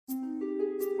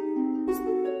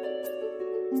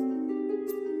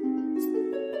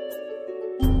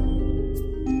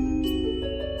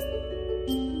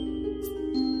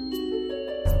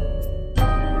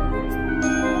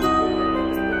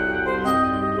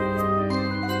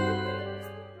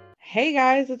Hey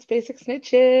guys, it's Basic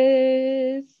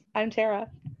Snitches. I'm Tara.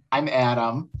 I'm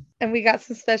Adam. And we got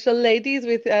some special ladies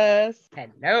with us.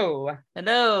 Hello.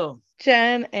 Hello.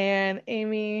 Jen and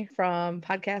Amy from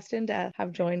Podcast in Death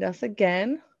have joined us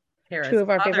again. Tara's Two of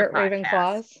our favorite podcast.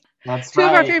 Ravenclaws. That's Two right.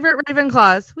 of our favorite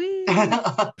Ravenclaws. Whee!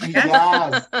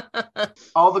 Yes.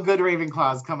 All the good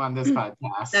Ravenclaws come on this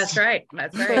podcast. That's right.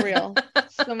 That's For right. real.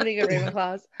 So many good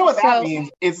Ravenclaws. You know what that means?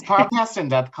 It's Podcast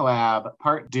and Death collab,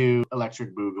 part due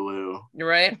Electric Boogaloo. You're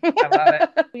right. I love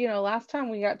it. Last time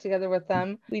we got together with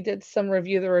them, we did some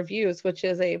Review the Reviews, which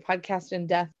is a Podcast in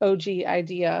Death OG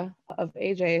idea of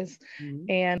AJ's. Mhm.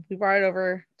 And we brought it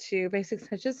over to Basic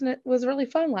Snitches, and it was really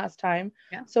fun last time.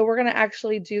 Yeah. So we're going to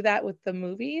actually do that with the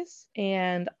movies.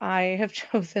 And I have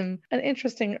chosen an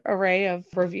interesting array of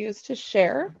reviews to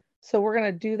share. So we're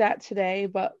going to do that today.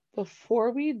 But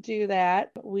before we do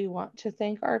that, we want to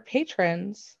thank our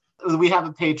patrons. We have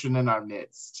a patron in our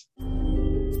midst.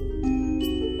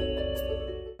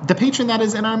 The patron that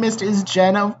is in our midst is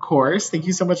Jen, of course. Thank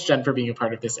you so much, Jen, for being a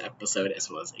part of this episode, as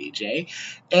well as AJ.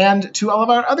 And to all of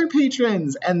our other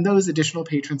patrons. And those additional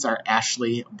patrons are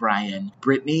Ashley, Brian,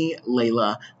 Brittany,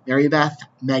 Layla, Marybeth,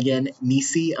 Megan,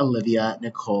 Nisi, Olivia,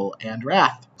 Nicole, and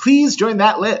Wrath. Please join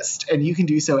that list, and you can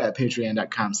do so at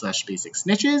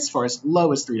patreon.com/basicsnitches for as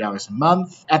low as $3 a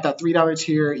month. At that $3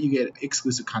 tier, you get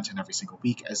exclusive content every single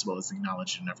week, as well as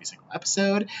acknowledged in every single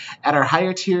episode. At our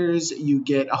higher tiers, you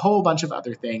get a whole bunch of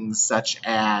other things, such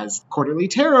as quarterly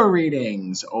tarot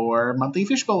readings, or monthly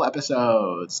fishbowl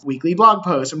episodes, weekly blog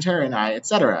posts from Tara and I,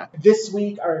 etc. This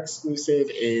week, our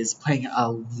exclusive is playing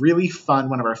a really fun,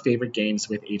 one of our favorite games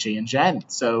with AJ and Jen,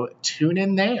 so tune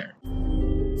in there.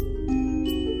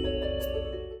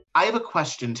 I have a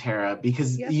question, Tara,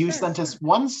 because Yes, you sir. sent us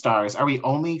 1 stars. Are we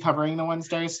only covering the 1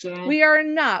 stars today? We are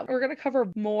not. We're going to cover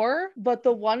more, but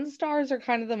the 1 stars are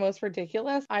kind of the most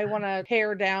ridiculous. I want to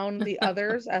pare down the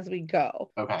others as we go.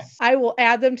 Okay. I will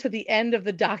add them to the end of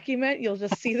the document. You'll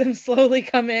just see them slowly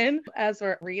come in as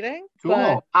we're reading. Cool.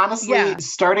 But Honestly, yeah.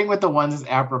 starting with the ones is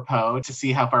apropos to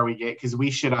see how far we get, because we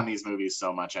shit on these movies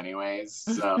so much anyways.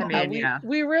 So I mean,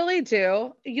 we really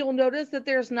do. You'll notice that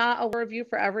there's not a review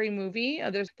for every movie.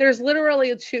 There's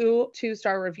literally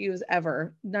two-star reviews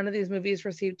ever. None of these movies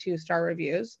received 2-star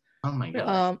reviews. oh my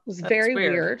god. It was That's very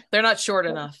weird. They're not short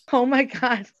enough. Oh my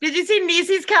god. Did you see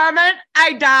Nisi's comment?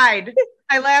 I died.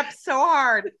 I laughed so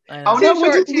hard. I Oh know. no,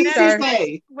 what short, did too Nisi dark.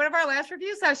 say? One of our last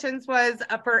review sessions was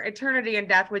for Eternity and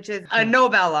Death, which is a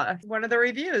novella. One of the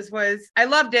reviews was, I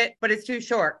loved it, but it's too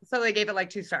short. So they gave it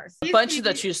like 2 stars. A bunch of the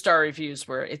 2-star reviews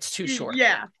were it's too short.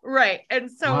 Yeah, right. And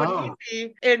so Wow.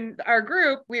 Nisi, in our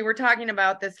group, we were talking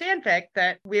about this fanfic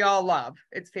that we all love.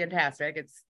 It's fantastic.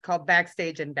 It's called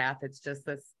Backstage in Death. It's just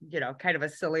this, kind of a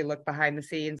silly look behind the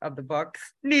scenes of the books.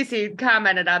 Nisi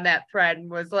commented on that thread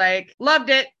and was like, loved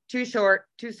it. Too short,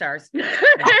 2 stars. We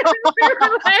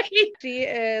were like, She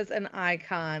is an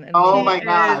icon. And Oh we- my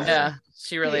gosh. Yeah,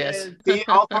 she really She is. See,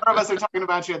 all 4 of us are talking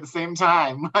about you at the same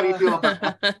time. How do you feel about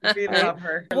that? we love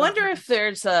her. I wonder if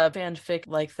there's a fanfic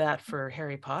like that for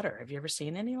Harry Potter. Have you ever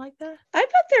seen any like that? I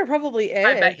bet there probably is.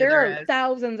 I bet you There there are is.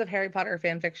 thousands of Harry Potter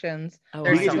fan fictions. Oh,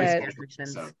 There's We so could do many a that- special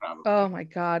fictions. episode, probably. Oh my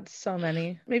god, so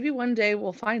many. Maybe one day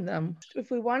we'll find them.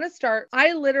 If we want to start,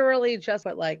 I literally just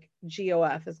put like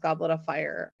GOF is Goblet of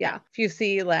Fire. Yeah, if you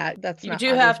see that, that's You not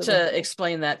do have obviously the- to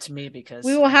explain that to me because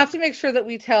We will have to make sure that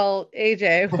we tell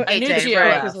AJ. what- I knew AJ,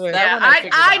 GOF. right. That Yeah, one I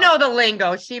figured I out. know the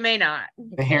lingo. She may not.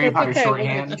 The Harry It's Potter okay, we'll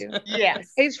shorthand. get you.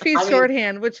 Yes. HP I mean-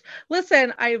 shorthand, which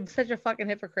listen, I'm such a fucking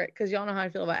hypocrite because y'all know how I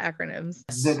feel about acronyms.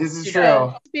 This is You true.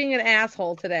 know. Being an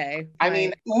asshole today. I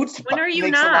mean, oot When are you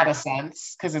makes a lot not? of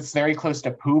sense because it's very close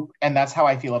to poop, and that's how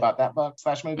I feel about that book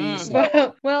 / movie. Mm.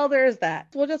 So. Well, there's that.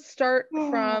 We'll just start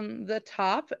from the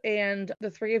top, and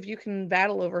the 3 of you can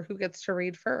battle over who gets to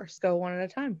read first. Go one at a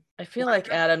time. I feel like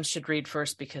Adam should read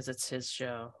first because it's his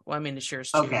show. Well, I mean, it's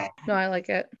yours too. Okay, No, I like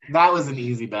it. that was an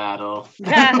easy battle.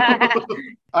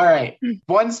 All right,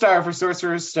 1 star for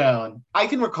Sorcerer's Stone. I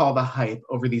can recall the hype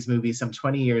over these movies some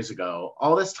 20 years ago.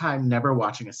 All this time, never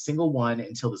watching a single one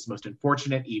until this most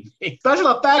unfortunate evening.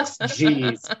 Special effects?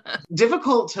 Jeez.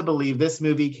 Difficult to believe this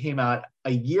movie came out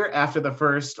a year after the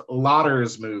first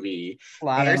Lauders movie.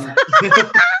 Lauders.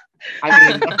 And- I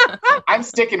mean, I'm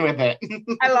sticking with it.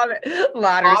 I love it.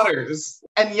 Lauders. Lauders.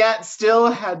 And yet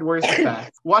still had worse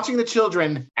effects. Watching the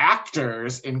children,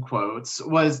 actors in quotes,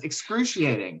 was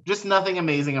excruciating. Just nothing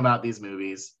amazing about these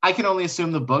movies. I can only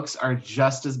assume the books are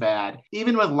just as bad,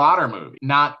 even with Lauder movie,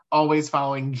 not always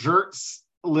following Jert's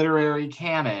literary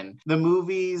canon, the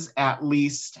movies at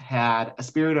least had a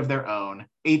spirit of their own.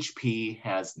 HP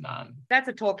has none. That's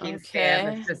a Tolkien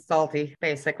stan. That's just salty,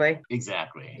 basically.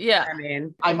 Exactly. Yeah. I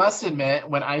mean, I must admit,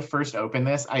 when I first opened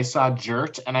this, I saw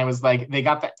Jert, and I was like, they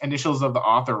got the initials of the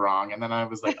author wrong, and then I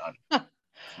was like,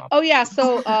 Oh yeah,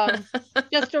 so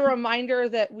just a reminder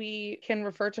that we can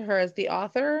refer to her as the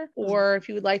author, or if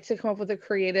you would like to come up with a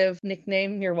creative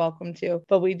nickname, you're welcome to,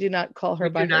 but we do not call her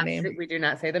by her name. We do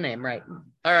not say the name, right?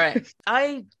 All right.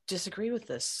 I disagree with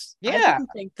this. Yeah. I didn't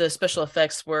think the special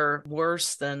effects were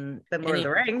worse than Lord of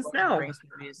the Rings. Lord of the Rings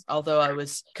movies, although I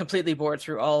was completely bored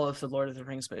through all of the Lord of the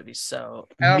Rings movies. So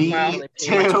me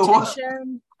too.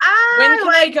 When can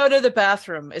I go to the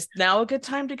bathroom? Is now a good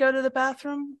time to go to the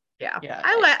bathroom? Yeah.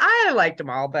 I liked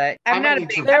them all, but I'm not a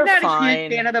huge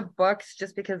fan of the books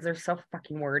just because they're so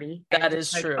fucking wordy. That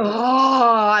is true.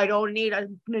 Oh, I don't need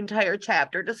an entire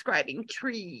chapter describing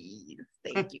trees.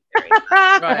 Thank you very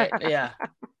much. Right, yeah.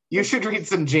 You should read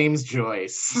some James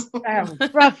Joyce.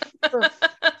 For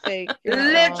sake,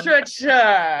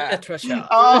 Literature.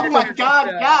 Oh my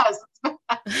God, yes.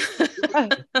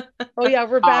 Oh yeah,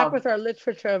 we're back with our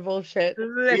literature bullshit.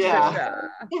 Yeah.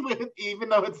 Even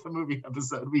though it's the movie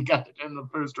episode, we got it in the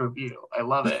first review. I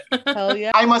love it. Hell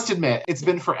yeah. I must admit, it's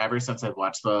been forever since I've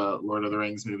watched the Lord of the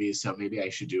Rings movies, so maybe I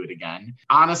should do it again.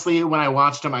 Honestly, when I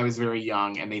watched them, I was very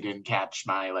young and they didn't catch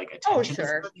my attention. Oh,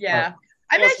 sure. Yeah.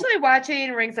 I'm actually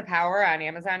watching Rings of Power on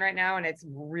Amazon right now, and it's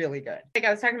really good. Like,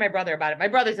 I was talking to my brother about it. My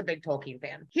brother's a big Tolkien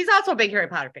fan. He's also a big Harry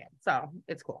Potter fan, so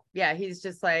it's cool. Yeah, he's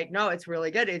just like, no, it's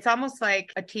really good. It's almost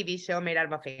like a TV show made out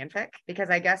of a fanfic, because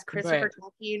I guess Christopher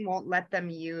Tolkien won't let them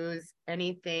use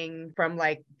anything from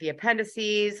like the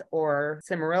appendices or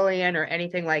Silmarillion or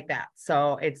anything like that.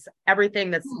 So it's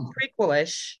everything that's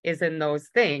prequelish is in those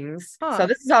things. So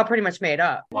this is all pretty much made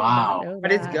up. Wow.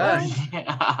 But it's good.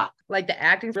 Yeah. Like, the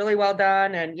acting's really well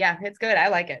done, and yeah, it's good. I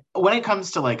like it. When it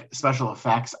comes to like special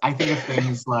effects, I think of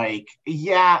things like,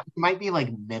 it might be like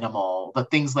minimal,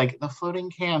 but things like the floating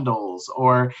candles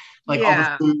or like all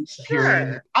the food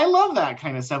appearing. I love that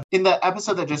kind of stuff. In the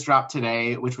episode that just dropped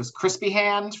today, which was Crispy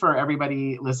Hand for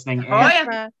everybody listening in,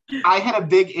 I had a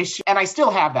big issue, and I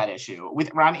still have that issue,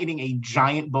 with Ron eating a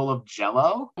giant bowl of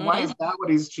Jell-O. Why is that what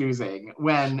he's choosing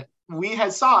when we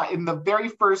had saw in the very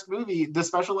first movie the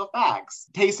special effects?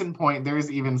 Case in point,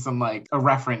 there's even some like a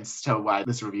reference to why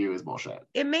this review is bullshit.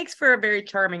 It makes for a very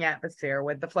charming atmosphere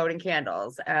with the floating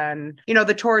candles and, you know,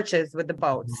 the torches with the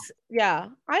boats. Yeah,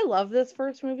 I love this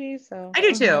first movie, so I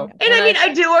do too. And I mean,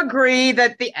 I do agree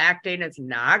that the acting is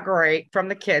not great from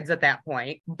the kids at that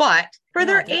point, but for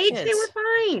their age, they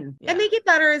were fine. And they get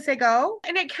better as they go.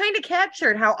 And it kind of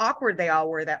captured how awkward they all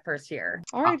were that first year.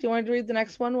 All right, do you want to read the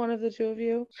next one of the two of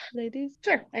you ladies?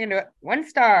 Sure, I can do it. 1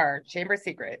 star, Chamber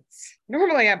Secrets.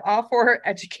 Normally, I'm all for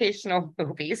educational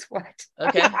movies. What?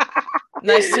 Okay.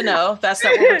 Nice to know. That's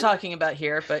not what we're talking about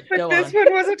here, but go on. This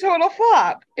one was a total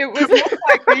flop. It was most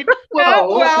likely not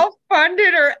well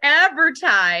funded or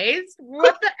advertised.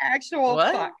 What the actual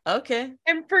fuck? Okay.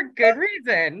 And for good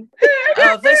reason.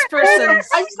 Oh, this person's...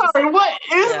 I'm sorry, what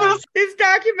is this? This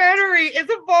documentary is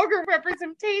a vulgar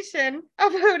representation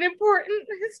of an important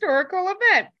historical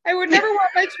event. I would never want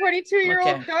my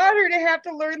 22-year-old daughter to have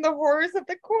to learn the horrors of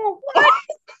the Cold War.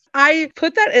 I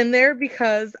put that in there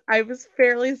because I was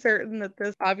fairly certain that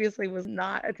this obviously was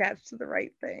not attached to the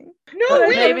right thing. No,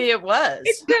 maybe it was.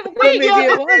 Wait,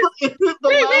 because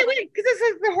this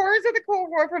is the horrors of the Cold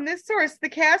War from this source. The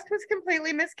cast was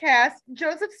completely miscast.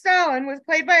 Joseph Stalin was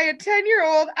played by a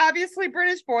 10-year-old, obviously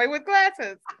British boy with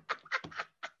glasses.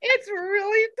 It's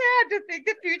really sad to think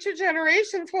that future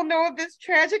generations will know of this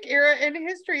tragic era in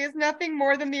history as nothing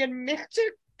more than the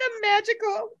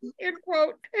magical, in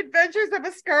quote, adventures of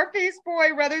a Scarface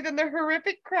boy rather than the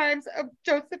horrific crimes of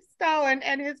Joseph Stalin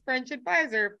and his French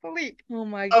advisor, Philippe. Oh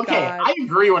my God. Okay, I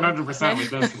agree 100%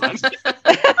 with this one.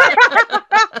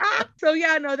 So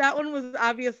yeah, no, that one was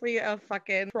obviously a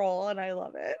fucking troll, and I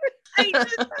love it.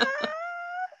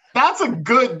 That's a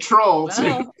good troll,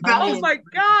 too. Oh my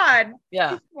God.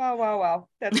 Yeah. Wow.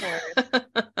 That's hilarious.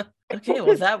 Okay,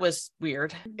 well, that was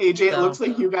weird. AJ, it looks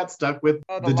like you got stuck with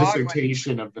the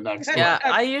dissertation of the next one. Yeah,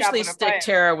 I usually stick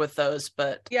Tara with those,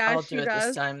 but I'll do it does.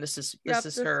 This time. This is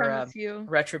her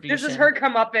retribution. This is her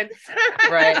comeuppance.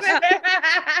 Right.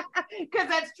 Because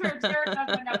that's true. Tara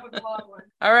doesn't know with the long one.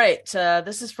 All right,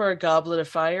 this is for A Goblet of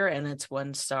Fire, and it's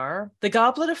 1 star. The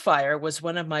Goblet of Fire was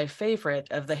one of my favorite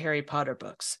of the Harry Potter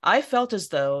books. I felt as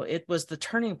though it was the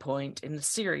turning point in the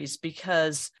series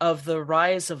because of the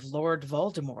rise of Lord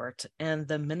Voldemort and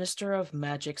the Minister of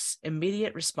Magic's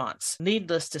immediate response.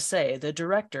 Needless to say, the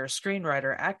director,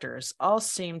 screenwriter, actors all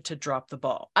seemed to drop the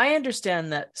ball. I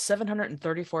understand that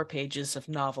 734 pages of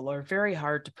novel are very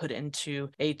hard to put into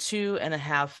a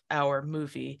 2.5-hour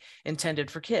movie intended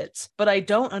for kids, but I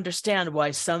don't understand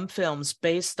why some films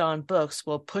based on books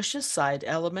will push aside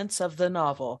elements of the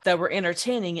novel that were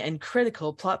entertaining and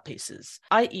critical plot pieces,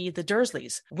 i.e. the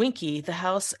Dursleys, Winky the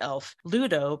house elf,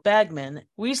 Ludo, Bagman,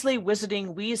 Weasley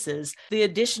wizarding wheezes, the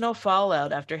additional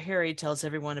fallout after Harry tells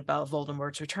everyone about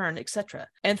Voldemort's return, etc.,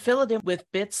 and fill it in with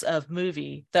bits of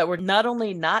movie that were not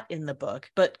only not in the book,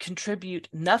 but contribute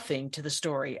nothing to the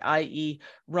story, i.e.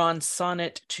 Ron's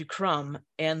sonnet to Krum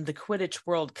and the Quidditch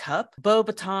World Cup,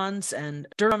 Beauxbatons and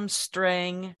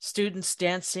Durmstrang, students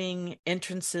dancing,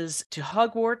 entrances to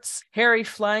Hogwarts, Harry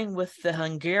flying with the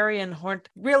Hungarian horn.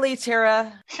 Really,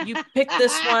 Tara? You picked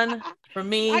this one for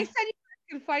me? I said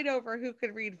you can fight over who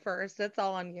could read first. That's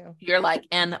all on you. You're like,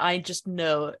 and I just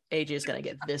know AJ is going to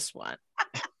get this one.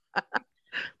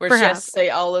 Where she has Perhaps. to say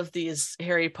all of these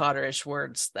Harry Potter-ish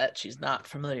words that she's not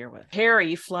familiar with.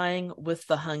 Harry flying with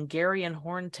the Hungarian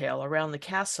horntail around the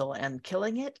castle and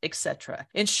killing it, etc.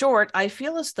 In short, I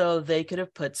feel as though they could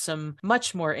have put some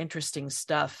much more interesting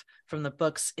stuff from the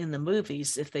books in the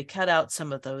movies if they cut out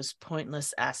some of those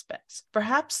pointless aspects.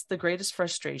 Perhaps the greatest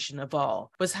frustration of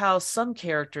all was how some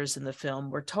characters in the film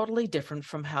were totally different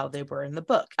from how they were in the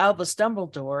book. Albus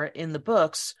Dumbledore in the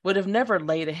books would have never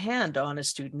laid a hand on a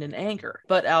student in anger,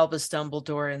 but Albus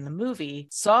Dumbledore in the movie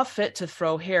saw fit to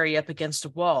throw Harry up against a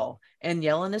wall and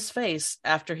yell in his face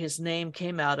after his name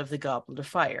came out of the Goblet of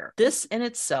Fire. This in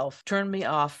itself turned me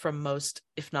off from most,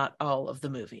 if not all, of the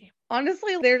movie.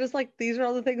 Honestly, they're just like, these are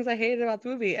all the things I hated about the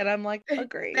movie. And I'm like,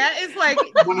 agree. That is like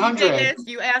 100.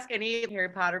 You ask any Harry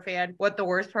Potter fan what the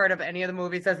worst part of any of the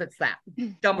movies is, it's that.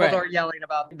 Dumbledore yelling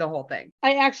about the whole thing.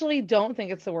 I actually don't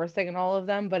think it's the worst thing in all of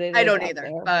them, but I is don't up either.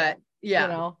 there. But yeah.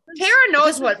 You know? Tara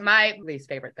knows what my least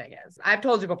favorite thing is. I've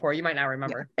told you before. You might not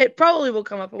remember. It probably will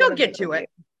come up. in You'll one of get the to it.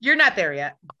 You're not there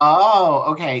yet. Oh,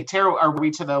 okay. Tara, are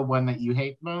we to the one that you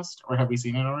hate most, or have we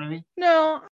seen it already?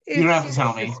 No. You don't have to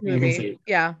tell me. This You can movie. see it.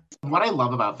 Yeah. What I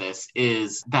love about this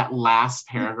is that last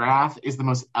paragraph is the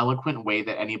most eloquent way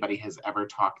that anybody has ever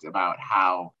talked about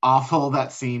how awful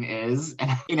that scene is and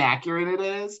how inaccurate it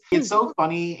is. It's so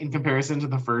funny in comparison to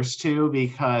the first two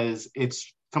because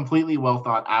it's completely well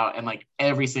thought out, and like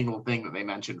every single thing that they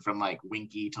mentioned, from like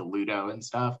Winky to Ludo and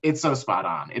stuff, it's so spot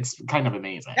on. It's kind of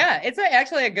amazing. Yeah, it's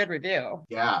actually a good review.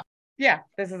 Yeah. Yeah,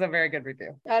 this is a very good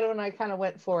review. Adam and I kind of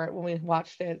went for it when we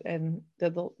watched it and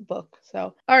did the book.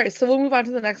 So, all right. So we'll move on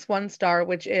to the next 1 star,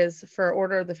 which is for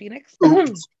Order of the Phoenix.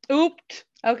 Oops.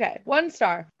 Okay, 1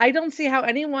 star. I don't see how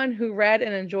anyone who read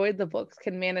and enjoyed the books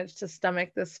can manage to stomach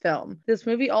this film. This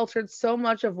movie altered so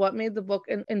much of what made the book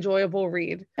an enjoyable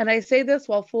read. And I say this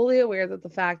while fully aware that the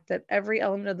fact that every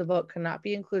element of the book cannot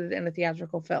be included in a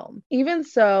theatrical film. Even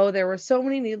so, there were so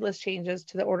many needless changes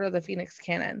to the Order of the Phoenix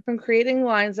canon, from creating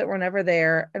lines that were never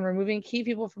there and removing key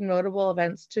people from notable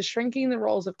events to shrinking the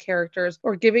roles of characters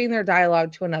or giving their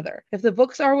dialogue to another. If the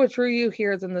books are what drew you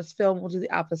here, then this film will do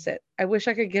the opposite. I wish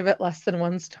I could give it less than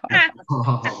 1 star.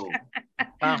 Oh,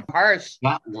 Wow, harsh.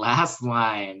 that last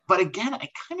line. But again, I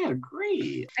kind of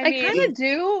agree. I kind of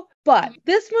do, but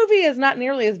this movie is not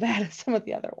nearly as bad as some of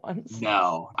the other ones.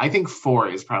 No, I think 4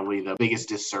 is probably the biggest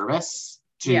disservice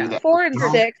to the 4 and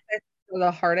original. 6 are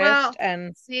the hardest, Well,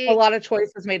 and see, a lot of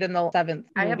choices made in the 7th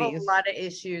I have a movies. lot of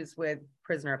issues with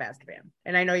Prisoner of Azkaban,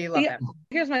 and I know you love Yeah. them.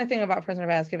 Here's my thing about Prisoner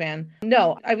of Azkaban.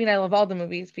 No, I mean, I love all the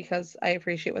movies because I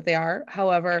appreciate what they are.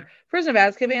 However, Prisoner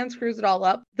of Azkaban screws it all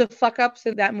up. The fuck ups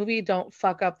in that movie don't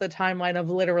fuck up the timeline of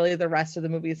literally the rest of the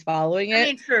movies following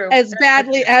it True. as That's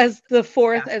badly true. as the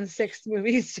 4th and 6th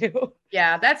movies do.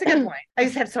 Yeah, that's a good point. I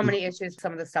just have so many issues with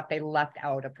some of the stuff they left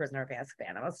out of Prisoner of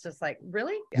Azkaban. I was just like,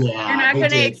 really? Yeah, You're not they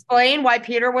going to did. explain why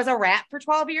Peter was a rat for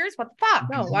 12 years? What the fuck?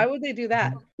 No, why would they do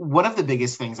that? One of the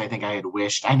biggest things I think I had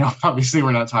wished, I know obviously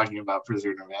we're not talking about Prisoner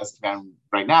of Azkaban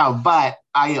right now, but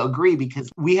I agree because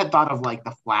we had thought of like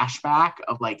the flashback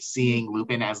of like seeing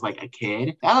Lupin as like a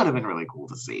kid. That would have been really cool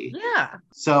to see. Yeah.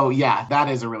 So yeah, that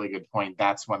is a really good point.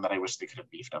 That's one that I wish they could have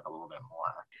beefed up a little bit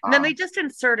more. And then they just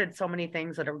inserted so many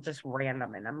things that are just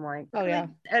random. And I'm like, Oh, yeah.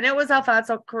 And it was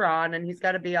Alfonso Cuarón, and he's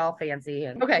got to be all fancy.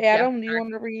 And Okay, Adam, do you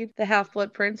want to read the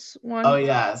Half-Blood Prince one? Oh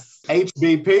yes.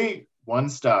 HBP, 1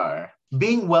 star.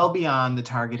 Being well beyond the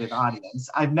targeted audience,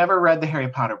 I've never read the Harry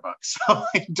Potter books, so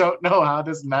I don't know how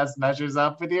this mess measures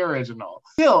up with the original.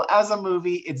 Still, as a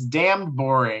movie, it's damned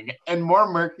boring and more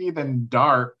murky than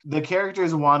dark. The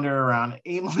characters wander around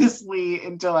aimlessly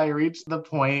until I reach the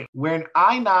point where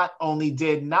I not only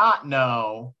did not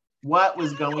know what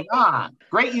was going on.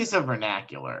 Great use of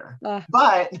vernacular. Uh.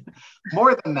 But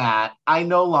more than that, I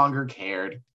no longer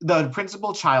cared. The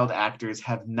principal child actors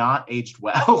have not aged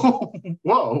well.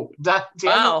 Whoa.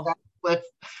 Daniel Radcliffe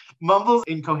mumbles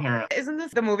incoherent. Isn't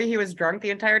this the movie he was drunk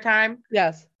the entire time?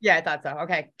 Yes. Yeah, I thought so.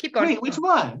 Okay, keep going. Wait, which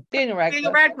one? Daniel Radcliffe.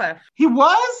 Daniel Radcliffe. He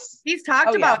was? He's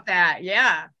talked about that.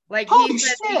 Yeah. Like Holy he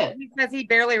says shit. he says he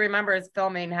barely remembers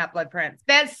filming Half-Blood Prince.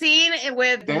 That scene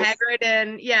with Hagrid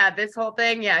and this whole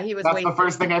thing. Yeah, he was That's wasted. the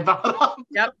first thing I thought of.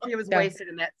 Yep, he was wasted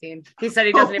in that scene. He said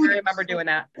he doesn't even remember doing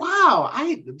that. Wow.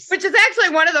 Which is actually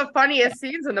one of the funniest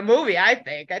scenes in the movie, I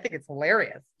think. I think it's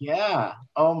hilarious. Yeah.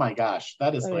 Oh my gosh.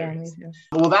 That is hilarious. Yeah.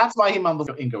 Well, that's why he mumbles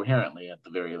incoherently at the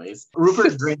very least.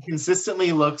 Rupert Grint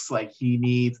consistently looks like he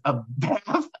needs a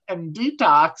bath and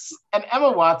detox. And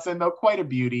Emma Watson, though quite a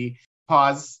beauty,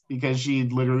 pause, because she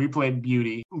literally played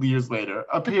Beauty years later,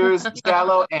 appears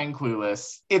shallow and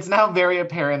clueless. It's now very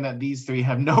apparent that these three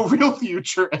have no real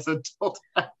future as adult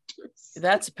actors.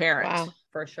 That's apparent. Wow.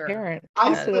 For sure. Apparent.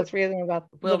 I Talk to the three of them about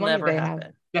Will the money never they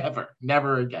happen. have.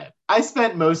 Never again. I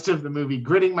spent most of the movie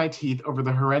gritting my teeth over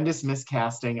the horrendous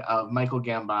miscasting of Michael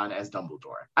Gambon as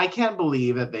Dumbledore. I can't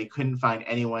believe that they couldn't find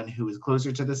anyone who was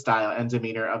closer to the style and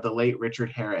demeanor of the late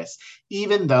Richard Harris,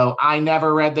 even though I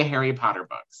never read the Harry Potter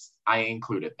books. I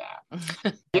included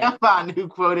that. Gambon, who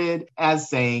quoted as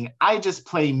saying, "I just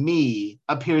play me,"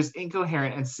 appears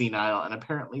incoherent and senile and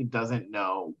apparently doesn't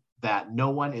know that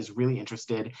no one is really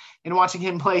interested in watching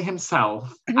him play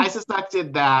himself. I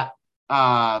suspected that,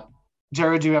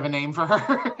 Jared, do you have a name for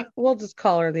her? We'll just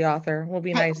call her the author. We'll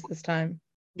be nice this time.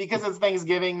 Because it's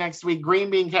Thanksgiving next week, green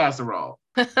bean casserole.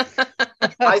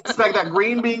 I suspect that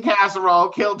green bean casserole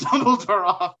killed Dumbledore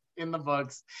off in the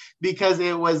books because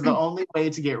it was the only way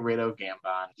to get rid of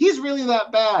Gambon. He's really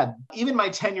that bad. Even my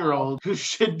 10-year-old, who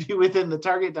should be within the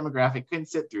target demographic, couldn't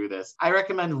sit through this. I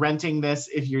recommend renting this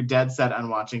if you're dead set on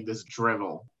watching this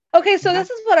drivel. Okay, so this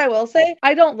is what I will say.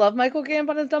 I don't love Michael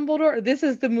Gambon as Dumbledore. This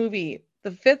is the movie. The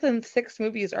 5th and 6th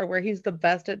movies are where he's the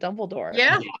best at Dumbledore.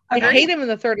 Yeah. I hate him in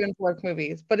the 3rd and 4th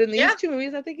movies, but in these Yeah. 2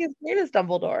 movies, I think he's great as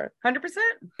Dumbledore. 100%.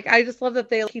 Like, I just love that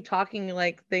they keep talking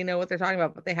like they know what they're talking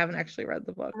about, but they haven't actually read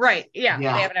the book. Right. Yeah.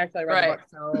 Yeah. They haven't actually read the Right. book,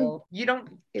 so you don't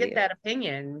get Idiot. that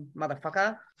opinion,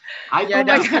 motherfucker. I Yeah,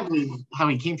 don't no. believe how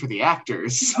he came for the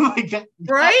actors. Like that,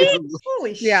 Right?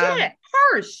 Holy Yeah. shit.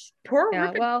 Harsh. Poor Yeah,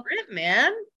 Rupert well- Grint,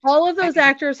 man. All of those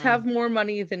actors have more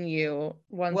money than you,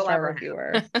 Will 1-star ever.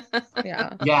 reviewer.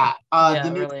 Yeah. Yeah, Yeah, the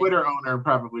new really. Twitter owner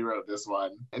probably wrote this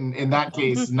one. And in that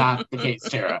case, not the case,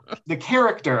 Tara. The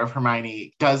character of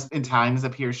Hermione does in times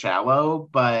appear shallow,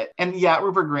 and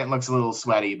Rupert Grint looks a little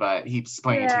sweaty, but he's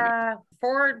playing a teenager. Yeah.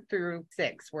 4 through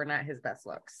 6 were not his best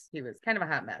looks. He was kind of a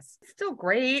hot mess. Still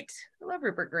great. I love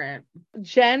Rupert Grint.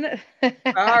 Jen,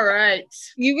 All right.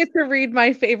 you get to read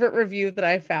my favorite review that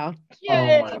I found.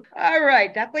 Yay. my- All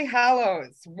right. Deathly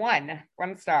Hallows. 1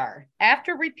 star.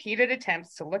 After repeated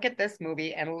attempts to look at this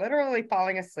movie and literally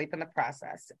falling asleep in the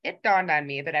process, it dawned on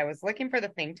me that I was looking for the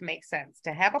thing to make sense,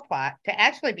 to have a plot, to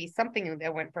actually be something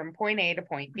that went from point A to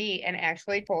point B and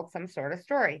actually told some sort of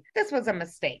story. This was a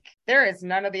mistake. There is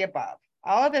none of the above.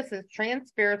 All of this is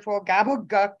trans-spiritual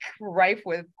gobbledygook rife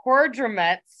with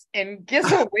quadrumets and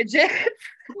gizzle widgets,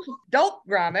 adult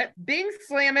grommet, bing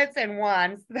slammets, and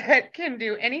wands that can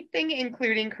do anything,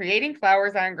 including creating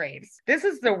flowers on graves. This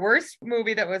is the worst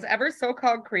movie that was ever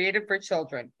so-called created for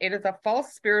children. It is a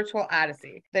false spiritual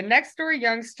odyssey. The next door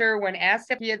youngster, when asked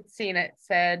if he had seen it,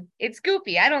 said, "It's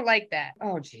goofy. I don't like that."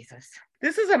 Oh, Jesus.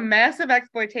 This is a massive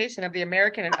exploitation of the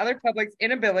American and other public's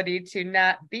inability to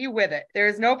not be with it. There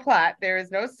is no plot. There is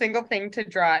no single thing to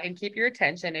draw and keep your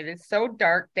attention. It is so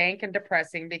dark, dank, and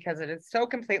depressing because it is so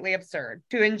completely absurd.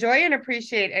 To enjoy and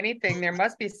appreciate anything, there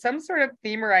must be some sort of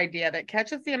theme or idea that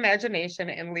catches the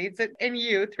imagination and leads it in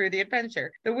you through the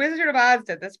adventure. The Wizard of Oz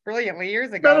did this brilliantly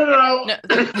years ago. No. No,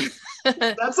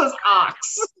 That says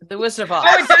Ox. The Wizard of Oz.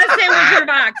 Oh, it does say Wizard of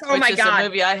Oz. Oh which my is God. a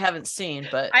movie I haven't seen,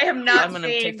 but I have not I'm gonna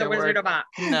seen take The their Wizard word. of Oz.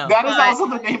 No, That is But- also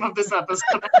the name of this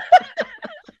episode.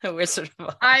 The Wizard of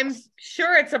Oz. I'm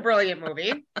sure it's a brilliant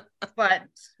movie, but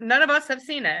none of us have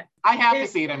seen it. I have to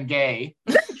see it. I'm gay.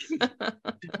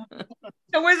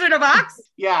 The Wizard of Oz?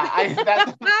 Yeah,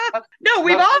 No,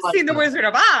 we've That's all funny. seen The Wizard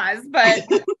of Oz, but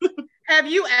have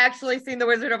you actually seen The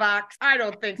Wizard of Oz? I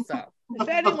don't think so. If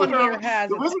anyone here has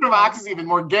The Wizard of Oz is even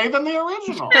more gay than the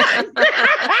original.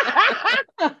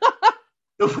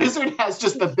 The Wizard has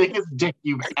just the biggest dick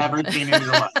you've ever seen in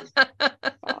your life.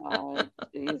 Oh,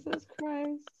 Jesus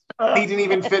Christ. He didn't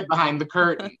even fit behind the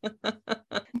curtain.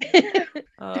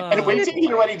 Oh, And wait till you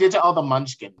hear what he did to all the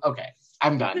munchkins. Okay,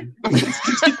 I'm done.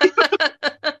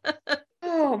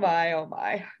 Oh my, oh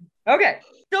my. Okay.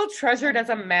 So still treasured as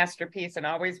a masterpiece and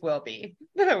always will be.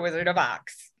 The Wizard of Oz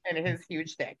and his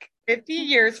huge dick. 50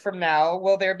 years from now,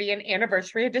 will there be an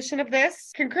anniversary edition of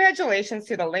this? Congratulations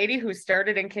to the lady who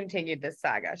started and continued this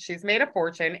saga. She's made a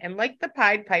fortune, and like the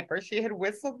Pied Piper, she had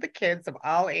whistled the kids of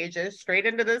all ages straight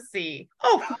into the sea.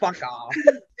 Oh, fuck off.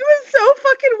 It was so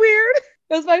fucking weird.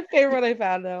 It was my favorite I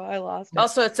found, though. I lost it.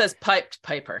 Also, it says piped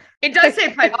piper. It does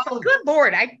say Pied Piper. Good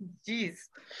Lord. Jeez.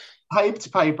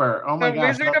 Piped Piper. Oh my The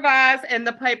gosh. Wizard of Oz and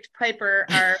the Piped Piper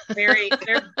are they're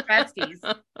besties.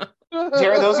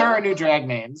 Tara, those are our new drag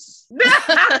names.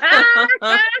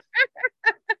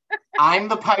 I'm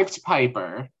the Piped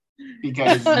Piper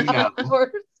because you know. Of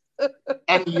course.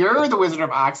 And you're the Wizard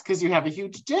of Oz because you have a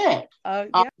huge dick.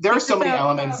 Yeah. There are so many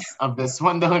elements of this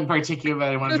one, though, in particular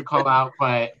that I wanted to call out,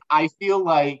 but I feel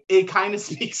like it kind of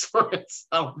speaks for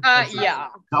itself. Yeah.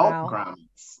 Adult Wow.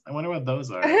 grunts. I wonder what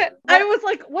those are. I was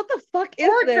like, what the fuck is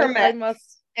this? I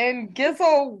must. And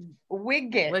Gizzle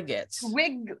Wiggett. Wiggets.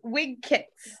 Wig kits.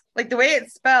 Like the way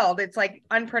it's spelled, it's like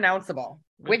unpronounceable.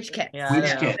 Witch kits. Yeah, Witch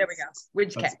I know. kits. There we go.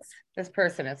 Witch That's- kits. This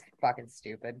person is fucking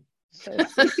stupid. So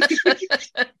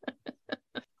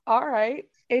all right.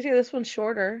 AJ, this one's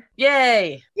shorter.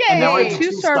 Yay! And now I Yay! get 2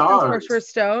 2 stars from stars. Sorcerer's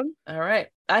Stone. All right.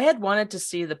 I had wanted to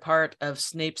see the part of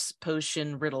Snape's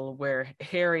potion riddle where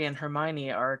Harry and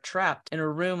Hermione are trapped in a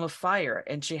room of fire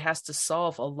and she has to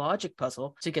solve a logic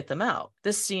puzzle to get them out.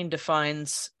 This scene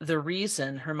defines the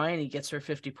reason Hermione gets her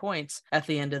 50 points at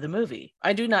the end of the movie.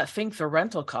 I do not think the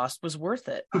rental cost was worth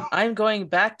it. I'm going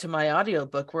back to my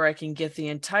audiobook where I can get the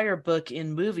entire book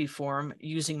in movie form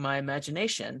using my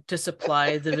imagination to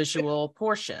supply the visual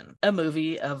portion, a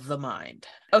movie of the mind.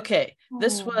 Okay,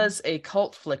 this was a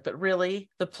cult flick, but really,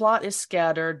 the plot is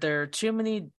scattered. There are too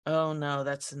many. Oh no,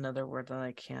 that's another word that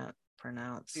I can't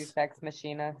pronounce. Two sex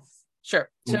machinists. Sure.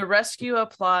 To rescue a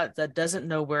plot that doesn't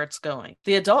know where it's going.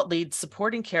 The adult lead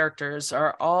supporting characters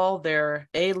are all their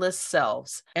A-list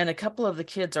selves, and a couple of the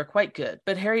kids are quite good.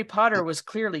 But Harry Potter was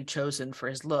clearly chosen for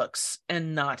his looks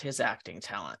and not his acting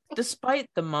talent. Despite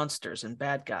the monsters and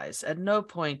bad guys, at no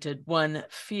point did one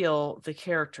feel the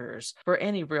characters were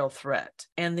any real threat,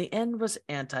 and the end was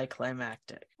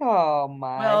anticlimactic. Oh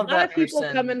my. Well, A lot that of people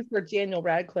person- come in for Daniel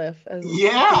Radcliffe.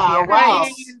 Yeah, wow.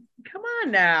 Right. Come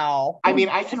on now. I mean,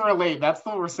 I can relate. That's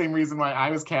the same reason why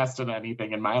I was cast in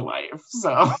anything in my life.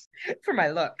 So, For my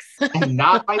looks. and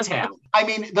not my talent. I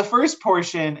mean, the first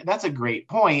portion, that's a great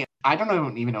point. I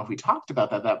don't even know if we talked about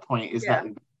that at that point. Is Yeah.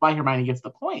 that why Hermione gets the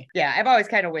point? Yeah, I've always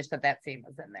kind of wished that scene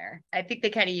was in there. I think they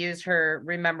kind of used her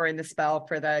remembering the spell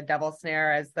for the devil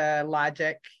snare as the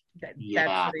logic. That's Yeah, the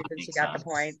that reason she makes got the sense.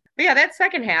 point. But yeah, that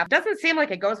second half doesn't seem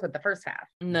like it goes with the first half.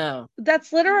 No.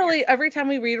 That's literally every time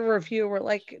we read a review, we're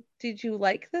like, did you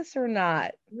like this or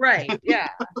not? Right. Yeah.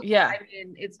 Yeah. I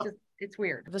mean, it's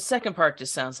weird. The second part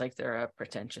just sounds like they're a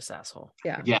pretentious asshole.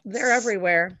 Yeah. Yes. They're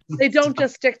everywhere. They don't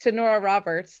just stick to Nora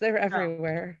Roberts. They're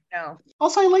everywhere. No.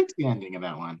 Also, I liked the ending of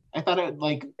that one. I thought it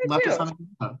left us too. on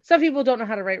a note. Some people don't know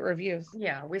how to write reviews.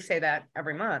 Yeah, we say that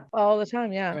every month. All the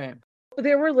time, yeah. Right.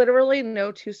 There were literally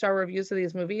no 2-star reviews of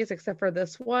these movies except for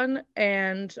this one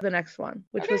and the next one,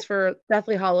 which Okay. was for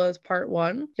Deathly Hallows Part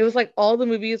 1. It was like all the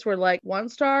movies were like 1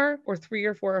 star or 3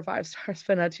 or 4 or 5 stars,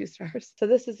 but not 2 stars. So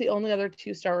this is the only other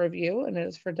 2-star review, and it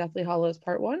is for Deathly Hallows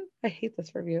Part 1. I hate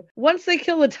this review. Once they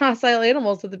killed the docile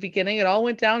animals at the beginning, it all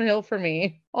went downhill for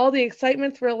me. All the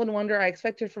excitement, thrill, and wonder I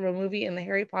expected from a movie in the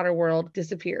Harry Potter world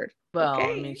disappeared. Well, I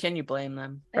Okay. mean, can you blame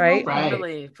them? Right? Right.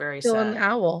 Really very Still an sad.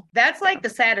 owl. That's like the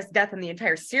saddest death in the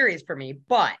entire series for me.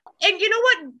 But, and you know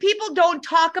what people don't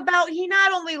talk about? He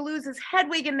not only loses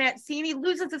Hedwig in that scene, he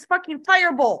loses his fucking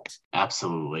firebolt.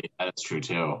 Absolutely. That is true,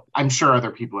 too. I'm sure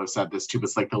other people have said this, too, but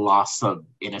it's like the loss of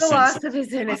The innocence. loss of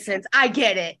his innocence. I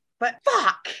get it. But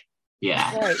fuck.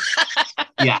 Yeah. Right.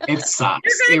 Yeah, it sucks.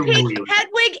 You're It going to take really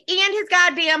Hedwig and his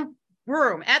goddamn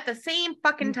broom at the same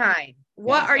fucking time.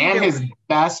 What are you and doing? his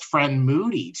best friend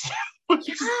Moody, too.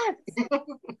 Yes.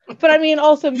 But I mean,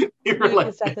 also, You were Moody like-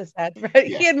 was at his head, right?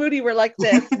 Yeah. He and Moody were like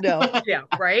this. No. Yeah,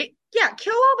 right? Yeah,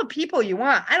 kill all the people you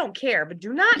want. I don't care, but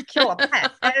do not kill a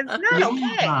pet. That is not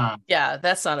okay. Yeah. Yeah,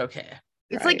 that's not okay.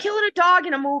 It's Right. like killing a dog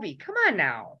in a movie. Come on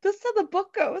now. This is how the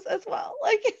book goes as well.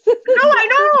 Like, No,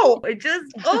 I know. It just,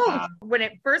 oh, Yeah. when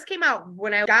it first came out,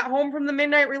 when I got home from the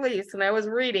midnight release and I was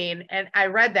reading and I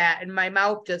read that and my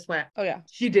mouth just went, Oh, yeah.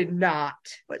 she did not.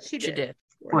 But she She did. did.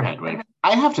 Poor Hedwig.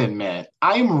 I have to admit,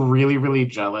 I'm really, really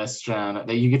jealous, Jen,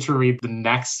 that you get to read the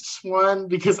next one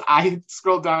because I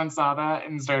scrolled down and saw that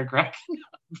and started cracking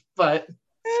up. But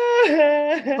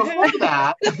Before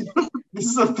that, this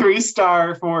is a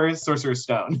 3-star for Sorcerer's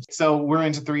Stone. So we're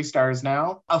into 3 stars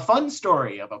now. A fun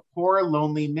story of a poor,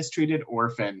 lonely, mistreated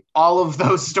orphan. All of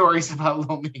those stories about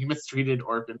lonely, mistreated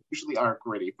orphans usually are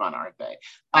pretty fun, aren't they?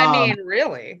 I mean,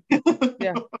 really?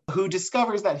 Yeah. Who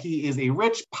discovers that he is a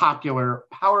rich, popular,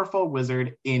 powerful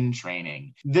wizard in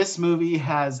training. This movie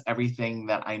has everything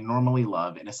that I normally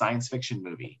love in a science fiction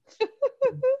movie.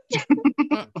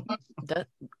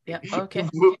 Yeah, okay.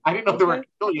 I didn't know there were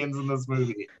aliens in this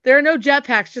movie. There are no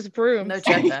jetpacks, just brooms. No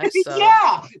jetpacks. So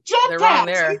yeah, jetpacks. they're wrong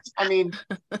there. I mean,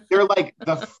 they're like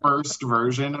the first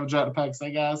version of jetpacks, I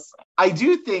guess. I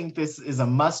do think this is a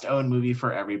must-own movie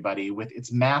for everybody. With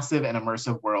its massive and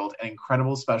immersive world and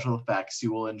incredible special effects,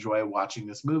 you will enjoy watching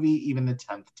this movie even the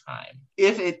 10th time.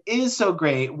 If it is so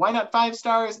great, why not 5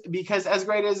 stars? Because as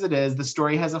great as it is, the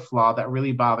story has a flaw that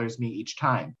really bothers me each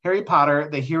time. Harry Potter,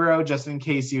 the hero, just in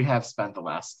case you have spent the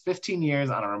last 15 years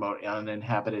on a remote,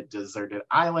 uninhabited, deserted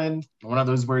island. One of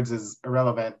those words is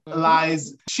irrelevant.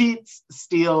 Lies, cheats,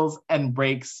 steals, and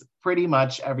breaks pretty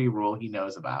much every rule he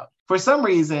knows about. For some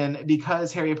reason,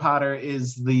 because Harry Potter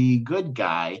is the good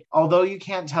guy, although you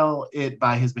can't tell it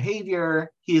by his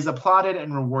behavior, he is applauded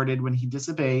and rewarded when he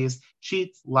disobeys,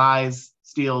 cheats, lies,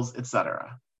 steals,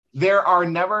 etc. There are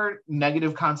never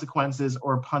negative consequences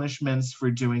or punishments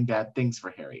for doing bad things for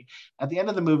Harry. At the end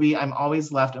of the movie, I'm always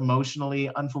left emotionally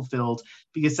unfulfilled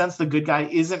because since the good guy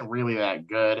isn't really that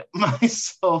good, my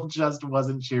soul just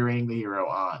wasn't cheering the hero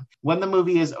on. When the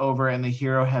movie is over and the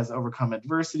hero has overcome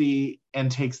adversity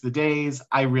and takes the days,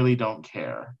 I really don't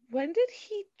care. When did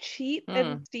he cheat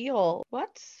and steal?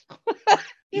 What?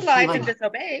 He lies and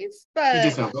disobeys, but He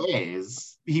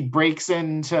disobeys. He breaks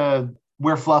into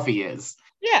where Fluffy is.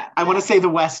 yeah. I want to say the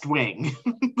West Wing,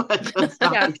 but that's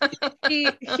not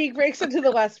He breaks into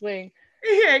the West Wing.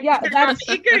 Yeah,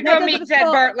 you could go meet Jed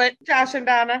feel- Bartlett. Josh and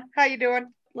Donna, how you doing?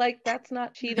 Like, that's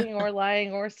not cheating or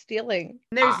lying or stealing.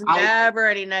 There's I- never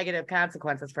any negative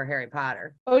consequences for Harry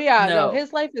Potter. Oh yeah, no, No,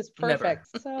 his life is perfect.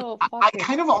 So I fucking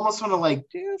kind of almost want to like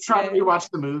try to stupid. rewatch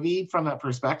the movie from that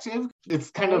perspective.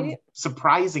 It's kind of Right?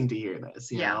 surprising to hear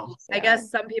this, you know? I guess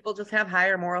some people just have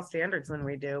higher moral standards than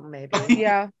we do, maybe.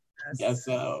 Yeah. I guess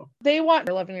so. They want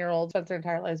 11-year-olds spent their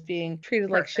entire lives being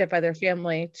treated like Perfect. shit by their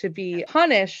family to be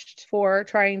punished for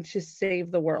trying to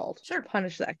save the world. Sure.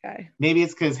 Punish that guy. Maybe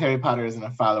it's because Harry Potter isn't a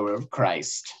follower of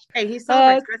Christ. Hey, he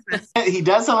celebrates Christmas. He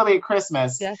does celebrate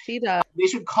Christmas. Yes, he does. They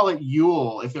should call it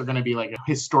Yule if they're going to be like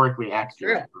historically True.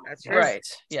 accurate. That's true. Right.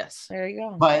 Yes. There you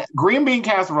go. But Green Bean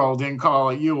Casserole didn't call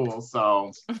it Yule,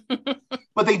 so.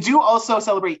 But they do also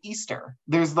celebrate Easter.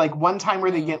 There's like one time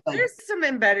where they get like. There's some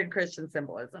embedded Christian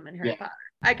symbolism in Harry Yeah. Potter.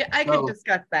 I could So-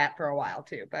 discuss that for a while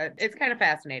too, but it's kind of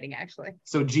fascinating actually.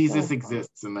 So Jesus Oh.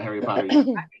 exists in the Harry Potter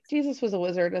universe. Jesus was a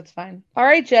wizard. That's fine. All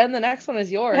right, Jen, the next one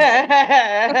is yours. 3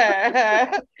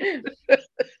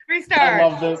 I stars.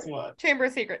 love this one. Chamber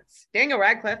of Secrets. Daniel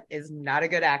Radcliffe is not a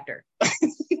good actor.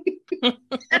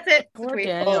 That's it. Poor Tweet.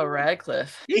 Daniel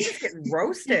Radcliffe. He's just getting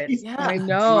roasted. Yeah. I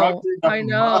know. I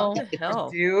know. What the hell?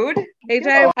 Dude.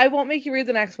 AJ, I won't make you read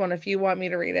the next one if you want me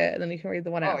to read it, and then you can read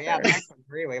the one Oh after. yeah, that's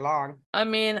really long. I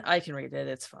mean, I can read it.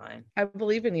 It's fine. I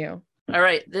believe in you. All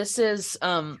right. This is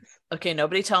okay,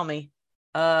 nobody tell me.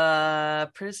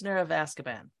 Prisoner of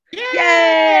Azkaban.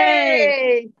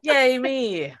 Yay! Yay,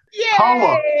 me.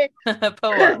 Yay!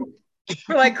 Poa.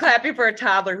 We're like clapping for a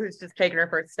toddler who's just taking her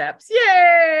first steps.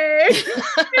 Yay!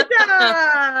 Good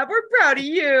job! We're proud of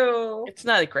you. It's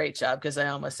not a great job because I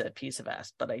almost said piece of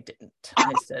ass, but I didn't.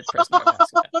 I said Prisoner of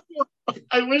Azkaban.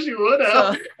 I wish you would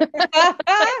have. So,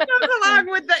 That goes along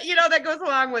with that goes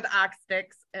along with ox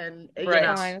sticks and Right.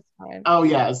 It's fine. It's fine. Oh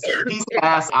yes, piece of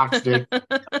ass oxdick.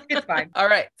 it's fine. all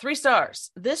right, 3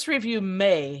 stars. This review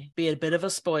may be a bit of a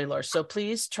spoiler, so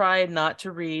please try not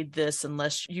to read this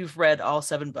unless you've read all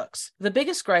 7 books. The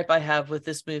biggest gripe I have with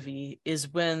this movie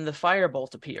is when the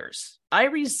firebolt appears. I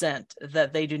resent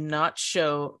that they do not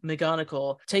show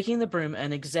McGonagall taking the broom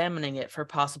and examining it for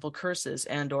possible curses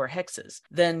and or hexes,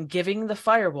 then giving the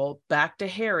firebolt back to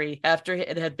Harry after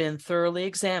it had been thoroughly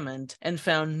examined and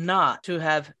found not to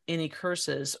have any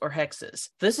curses or hexes.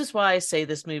 This is why I say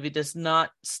this movie does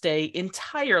not stay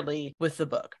entirely with the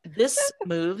book. This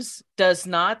moves does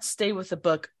not stay with the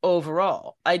book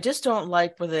overall. I just don't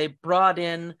like where they brought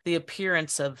in the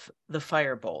appearance of the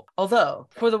firebolt. Although,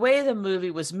 for the way the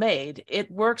movie was made, it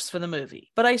works for the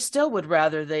movie. But I still would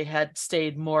rather they had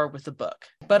stayed more with the book.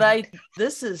 But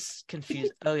this is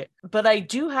confusing. Okay. But I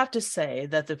do have to say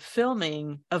that the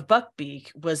filming of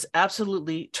Buckbeak was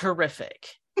absolutely terrific.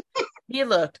 He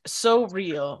looked so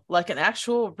real, like an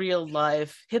actual real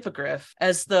life hippogriff,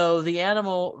 as though the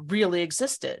animal really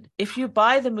existed. If you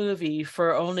buy the movie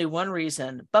for only one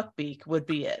reason, Buckbeak would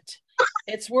be it.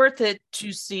 It's worth it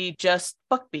to see just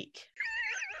Buckbeak.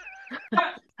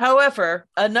 However,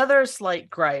 another slight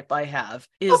gripe I have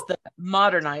is the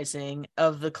modernizing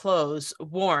of the clothes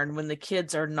worn when the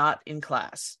kids are not in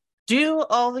class. Do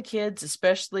all the kids,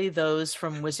 especially those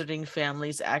from wizarding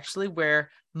families, actually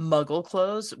wear muggle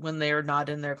clothes when they are not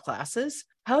in their classes?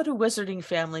 How do wizarding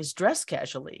families dress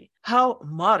casually? How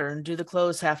modern do the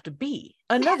clothes have to be?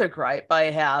 Another gripe I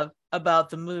have about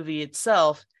the movie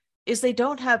itself is they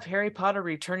don't have Harry Potter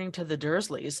returning to the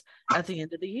Dursleys at the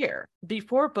end of the year.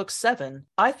 Before book 7,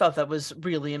 I thought that was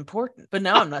really important, but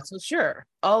now I'm not so sure.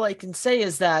 All I can say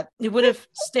is that it would have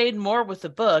stayed more with the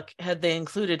book had they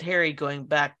included Harry going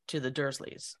back to the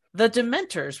Dursleys. The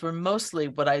Dementors were mostly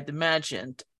what I'd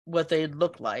imagined what they'd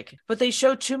look like, but they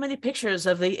showed too many pictures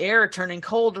of the air turning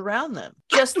cold around them.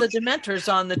 Just the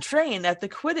Dementors on the train at the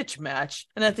Quidditch match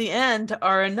and at the end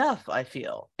are enough, I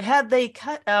feel. Had they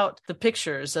cut out the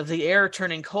pictures of the air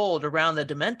turning cold around the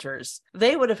Dementors,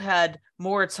 they would have had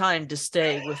more time to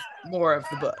stay with more of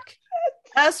the book.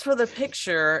 As for the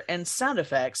picture and sound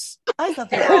effects, I thought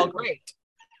they were all great.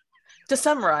 To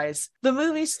summarize, the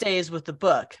movie stays with the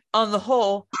book on the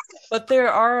whole, but there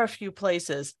are a few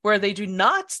places where they do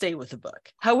not stay with the book.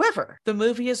 However, the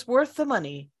movie is worth the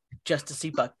money just to see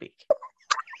Buckbeak.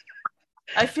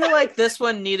 I feel like this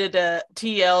one needed a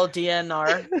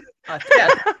TLDNR.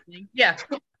 Yeah.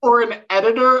 Or an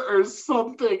editor or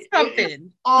something.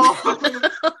 Something.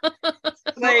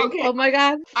 Okay. Oh my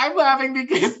God. I'm laughing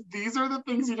because these are the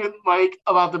things you didn't like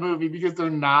about the movie because they're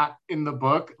not in the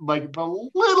book. Like the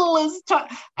littlest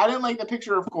I didn't like the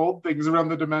picture of gold things around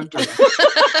the Dementors.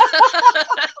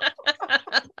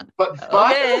 But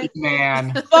Buckbeak,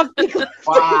 man. Buckbeak.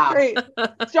 Wow. Great.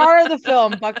 Star of the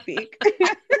film, Buckbeak.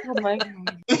 Oh my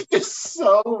God. It's just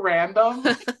so random.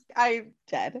 I'm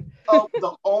dead. Oh,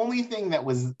 the only thing that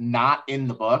was not in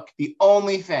the book, the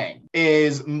only thing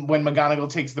is when McGonagall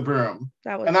takes the broom.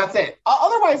 And that's it.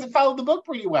 Otherwise, it followed the book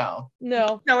pretty well.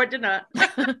 No, No, it did not.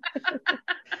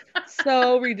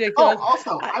 so ridiculous. Oh,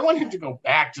 also, I want him to go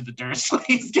back to the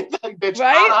Dursleys. Get that bitch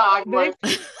Right? out of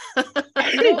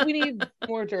Hogwarts. We need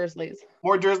more Dursleys.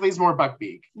 More Dursleys, more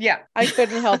Buckbeak. Yeah. I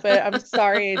couldn't help it. I'm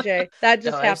sorry, AJ. That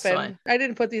just No, it's happened. fine. I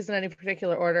didn't put these in any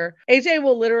particular order. AJ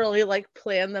will literally like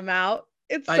plan them out.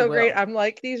 It's I so will. great. I'm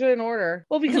like, these are in order.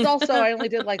 Well, because also I only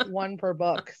did like one per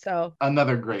book. So,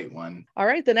 Another great one. all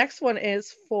right. The next one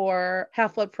is for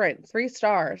Half-Blood Prince, 3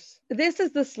 stars. This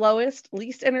is the slowest,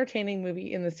 least entertaining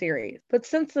movie in the series. But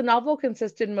since the novel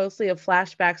consisted mostly of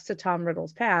flashbacks to Tom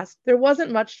Riddle's past, there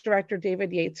wasn't much director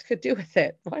David Yates could do with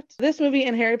it. What? This movie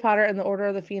and Harry Potter and the Order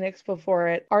of the Phoenix before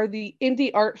it are the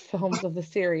indie art films of the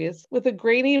series. With a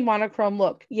grainy monochrome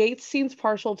look, Yates seems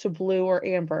partial to blue or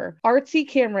amber, artsy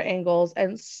camera angles,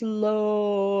 and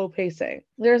slow pacing.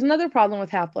 There's another problem with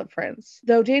Half-Blood Prince.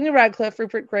 Though Daniel Radcliffe,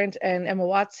 Rupert Grint, and Emma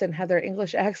Watson had their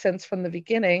English accents from the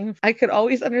beginning, I could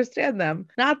always understand them.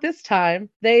 Not this time.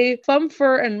 They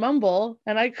fumfer and mumble,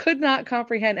 and I could not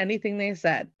comprehend anything they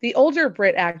said. The older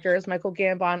Brit actors, Michael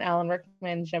Gambon, Alan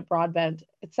Rickman, Jim Broadbent,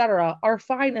 etc., are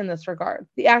fine in this regard.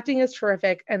 The acting is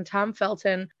terrific, and Tom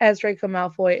Felton as Draco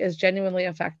Malfoy is genuinely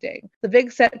affecting. The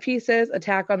big set pieces,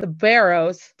 attack on the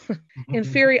Barrows in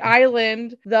Fury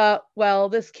Island,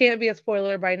 this can't be a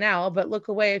spoiler by now, but look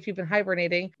away if you've been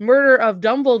hibernating, murder of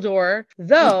Dumbledore,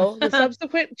 though the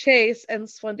subsequent chase and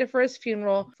splendiferous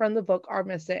funeral from the book are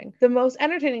missing. The most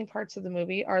entertaining parts of the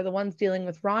movie are the ones dealing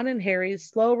with Ron and Harry's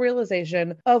slow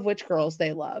realization of which girls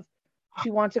they love. If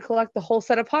you want to collect the whole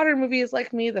set of Potter movies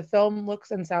like me, the film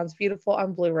looks and sounds beautiful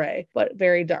on Blu-ray, but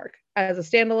very dark. As a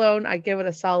standalone, I give it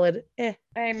a solid eh.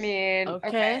 I mean,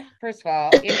 Okay. First of all,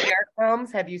 in the art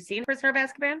films, have you seen Prisoner of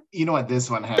Azkaban? You know what this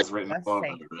one has written Let's over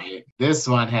say. it, right? This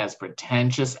one has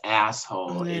pretentious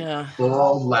asshole Yeah. in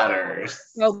bold letters.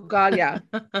 Oh God, yeah.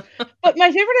 But my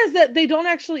favorite is that they don't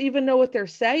actually even know what they're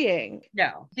saying.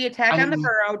 No. The attack on the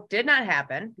Burrow did not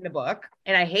happen in the book.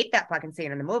 And I hate that fucking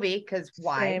scene in the movie because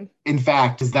why? Same. In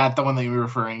fact, is that the one that you were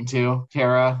referring to,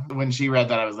 Tara? When she read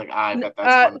that, I was like, I bet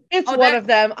that's one. It's Oh, one of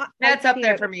them. That's I up there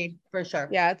can't- for me, for sure.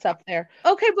 Yeah, it's up there.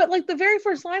 Okay, but like the very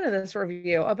first line of this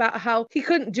review about how he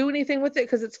couldn't do anything with it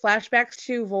because it's flashbacks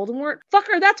to Voldemort.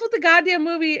 Fucker, that's what the goddamn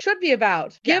movie should be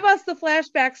about. Yeah. Give us the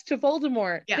flashbacks to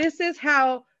Voldemort. Yeah. This is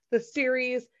how the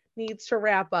series needs to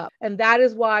wrap up. And that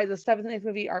is why the 7th and 8th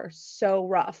movie are so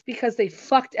rough, because they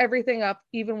fucked everything up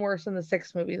even worse in the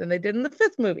 6th movie than they did in the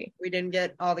 5th movie. We didn't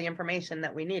get all the information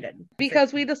that we needed.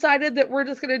 Because we decided that we're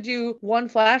just going to do one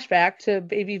flashback to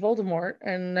baby Voldemort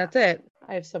and that's it.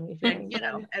 I have so many feelings.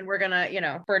 And we're gonna,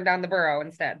 burn down the borough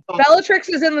instead. Bellatrix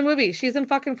is in the movie. She's in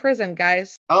fucking prison,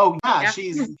 guys. Oh, yeah. Yeah.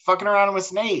 She's fucking around with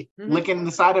Snape, licking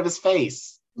the side of his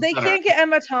face. They can't get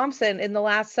Emma Thompson in the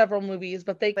last several movies,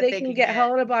 but they can get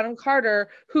Helena Bonham Carter,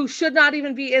 who should not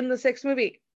even be in the 6th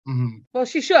movie. Mm-hmm. Well,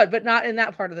 she should, but not in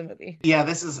that part of the movie. Yeah,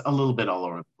 this is a little bit all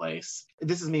over the place.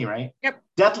 This is me, right? Yep.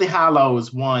 Deathly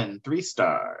Hallows 1, 3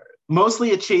 stars.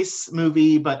 Mostly a chase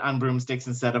movie, but on broomsticks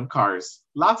instead of cars.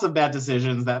 Lots of bad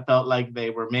decisions that felt like they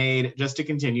were made just to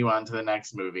continue on to the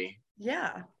next movie.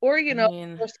 Yeah. Or,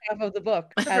 the first half of the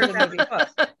book as a movie.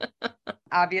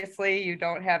 Obviously, you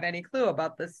don't have any clue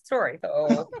about this story.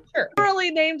 So, sure.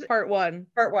 Literally named Part 1.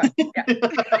 Part 1. Yeah.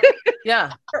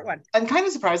 Yeah. Part 1. I'm kind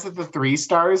of surprised that the 3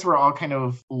 stars were all kind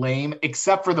of lame,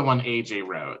 except for the one AJ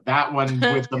wrote. That one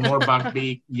with the more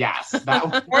buckbeak. Yes.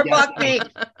 More buckbeak.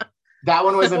 That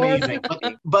one was amazing.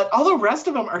 But all the rest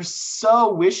of them are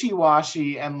so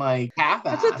wishy-washy and like half-assed.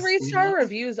 That's what 3-star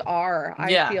reviews are,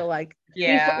 I feel like.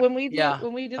 Yeah. When we do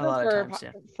them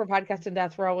for Podcast in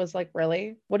Death, we're always like,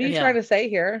 really? What are you trying to say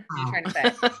here? What are you trying to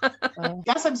say? I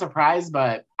guess I'm surprised,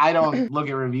 but I don't look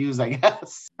at reviews, I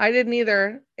guess. I didn't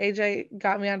either. AJ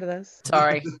got me onto this.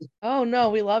 Sorry. Oh,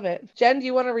 no, we love it. Jen, do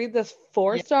you want to read this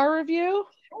 4-star review?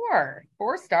 Sure.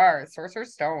 4 stars.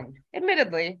 Sorcerer's Stone.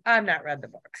 Admittedly, I've not read the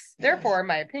books. Therefore,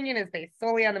 my opinion is based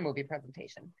solely on the movie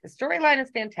presentation. The storyline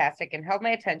is fantastic and held my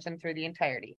attention through the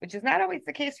entirety, which is not always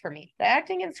the case for me. The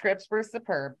acting and scripts were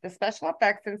superb. The special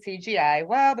effects and CGI,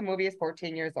 well, the movie is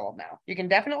 14 years old now. You can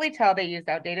definitely tell they used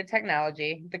outdated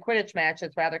technology. The Quidditch match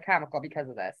is rather comical because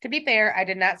of this. To be fair, I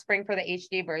did not spring for the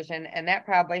HD version, and that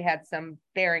probably had some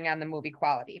bearing on the movie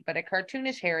quality, but a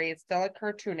cartoonish Harry is still a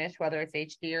cartoonish whether it's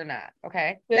HD or not.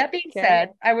 Okay. That being said,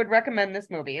 I would recommend this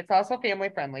movie. It's also family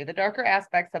friendly. The darker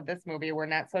aspects of this movie were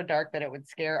not so dark that it would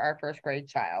scare our 1st grade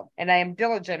child. And I am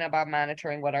diligent about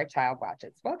monitoring what our child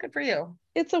watches. Well, good for you.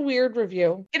 It's a weird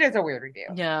review. It is a weird review.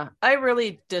 Yeah. I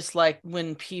really dislike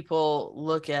when people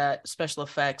look at special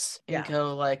effects and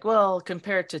go like, well,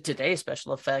 compared to today's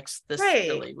special effects, this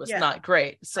really was not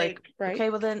great. It's okay,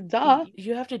 well then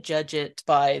you have to judge it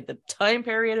by the time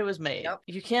period it was made. Yep.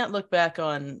 You can't look back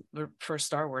on the first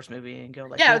Star Wars movie and go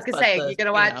like, I was gonna say, you're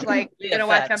gonna watch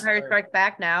watch Empire Strikes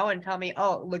Back now and tell me,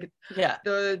 oh, look at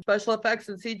the special effects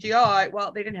and CGI.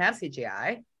 Well, they didn't have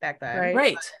CGI back then.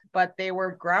 Right. But they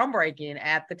were groundbreaking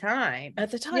at the time.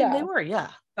 At the time they were,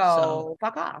 So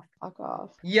fuck off. Fuck off.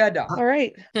 Yeah, done. All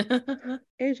right.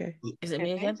 AJ. Is it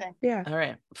me again? Yeah. All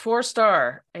right.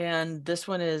 4-star. And this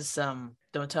one is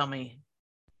don't tell me.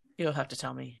 You'll have to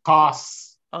tell me.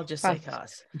 Costs. I'll just say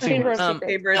costs. Chamber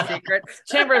of Secrets.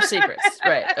 Chamber of Secrets.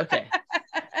 Right. Okay.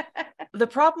 The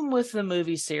problem with the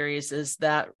movie series is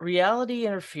that reality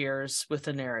interferes with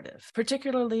the narrative,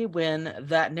 particularly when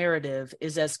that narrative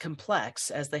is as complex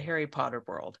as the Harry Potter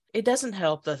world. It doesn't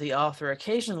help that the author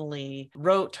occasionally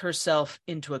wrote herself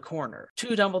into a corner.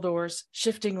 2 Dumbledores,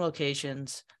 shifting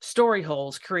locations, story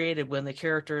holes created when the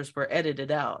characters were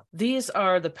edited out. These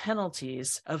are the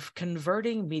penalties of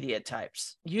converting media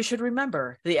types. You should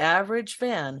remember, the average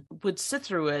fan would sit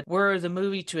through it were the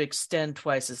movie to extend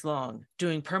twice as long,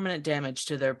 doing permanent damage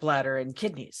to their bladder and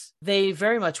kidneys. They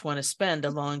very much want to spend a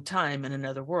long time in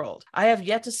another world. I have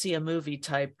yet to see a movie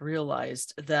type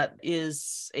realized that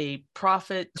is a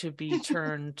profit to be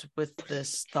turned with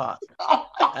this thought.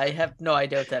 I have no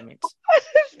idea what that means,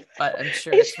 but I'm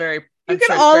sure it's very You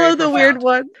get all of the weird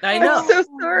ones. I know. I'm so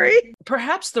sorry.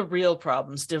 Perhaps the real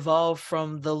problems devolve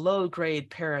from the low-grade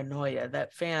paranoia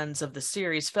that fans of the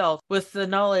series felt with the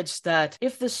knowledge that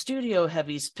if the studio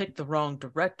heavies picked the wrong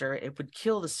director, it would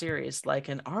kill the series like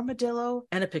an armadillo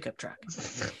and a pickup truck.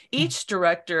 Each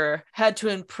director had to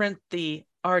imprint the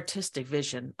artistic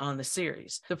vision on the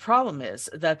series. The problem is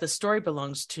that the story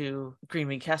belongs to Green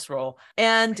Bean Casserole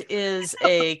and is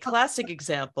a classic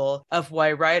example of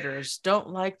why writers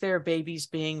don't like their babies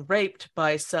being raped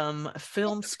by some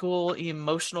film school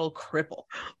emotional cripple.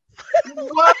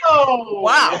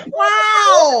 Whoa!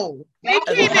 Wow! They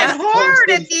came in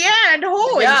hard at the end.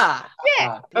 Holy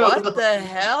shit! What the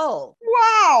hell?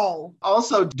 Wow!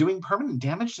 Also, doing permanent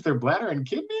damage to their bladder and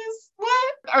kidneys?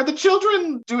 What? Are the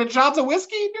children doing shots of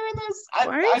whiskey during this?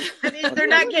 I mean, they're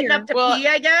not getting up to pee,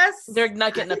 I guess. They're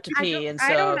not getting up to pee, and so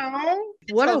I don't know.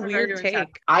 What a weird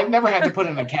take. I've never had to put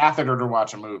in a catheter to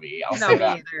watch a movie. I'll say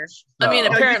that. Either. I mean,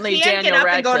 apparently you can't Daniel get up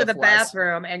Radcliffe and go to the was.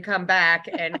 bathroom and come back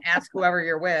and ask whoever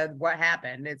you're with what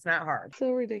happened. It's not hard.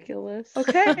 So ridiculous.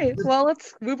 Okay, well,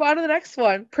 let's move on to the next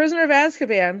one. Prisoner of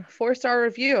Azkaban, 4-star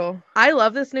review. I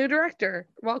love this new director.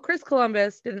 While Chris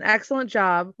Columbus did an excellent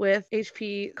job with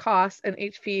HP Cost and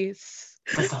HP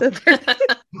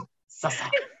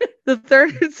the The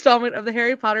third installment of the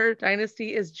Harry Potter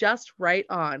dynasty is just right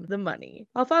on the money.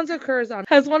 Alfonso Cuarón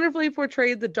has wonderfully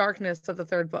portrayed the darkness of the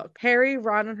third book. Harry,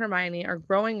 Ron, and Hermione are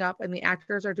growing up, and the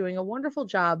actors are doing a wonderful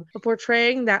job of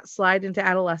portraying that slide into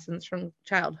adolescence from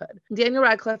childhood. Daniel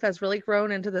Radcliffe has really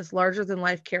grown into this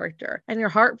larger-than-life character, and your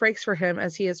heart breaks for him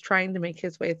as he is trying to make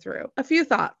his way through. A few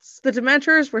thoughts. The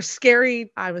Dementors were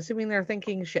scary. I'm assuming they're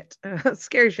thinking shit.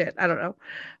 Scary shit. I don't know.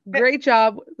 Great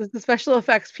job with the special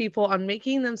effects people on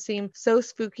making them seem so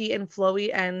spooky and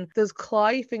flowy, and those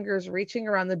clawy fingers reaching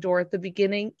around the door at the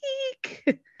beginning. Eek!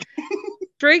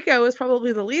 Draco is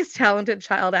probably the least talented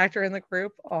child actor in the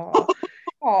group. Aww.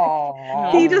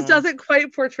 Aww. He just doesn't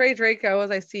quite portray Draco as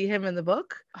I see him in the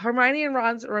book. Hermione and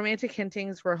Ron's romantic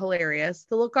hintings were hilarious.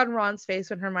 The look on Ron's face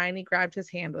when Hermione grabbed his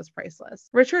hand was priceless.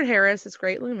 Richard Harris is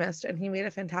greatly missed, and he made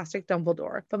a fantastic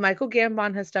Dumbledore. But Michael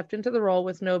Gambon has stepped into the role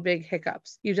with no big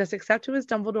hiccups. You just accept him as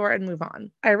Dumbledore and move on.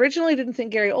 I originally didn't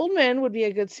think Gary Oldman would be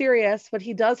a good Sirius, but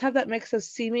he does have that mix of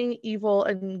seeming evil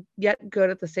and yet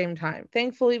good at the same time.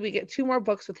 Thankfully, we get 2 more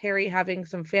books with Harry having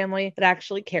some family that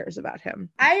actually cares about him.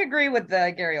 I agree with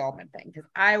the Gary Oldman thing, because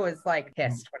I was like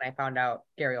pissed when I found out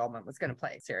Gary Oldman was going to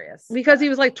play Sirius. Because he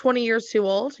was like 20 years too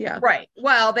old. Yeah. Right.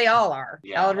 Well, they all are.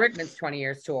 Yeah. Alan Rickman's 20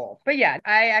 years too old. But yeah,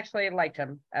 I actually liked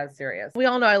him as Sirius. We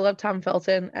all know I love Tom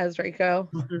Felton as Draco,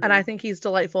 and I think he's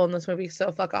delightful in this movie,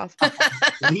 so fuck off.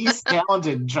 Least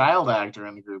talented child actor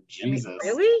in the group. Jesus.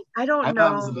 Really? I don't I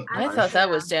thought it was a know. bit I harsh. thought that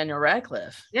was Daniel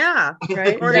Radcliffe. Yeah.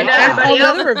 Right? According to Yeah. everybody All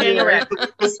else, the other Daniel reviewers.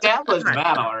 Radcliffe. Established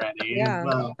that already. Yeah.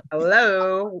 So,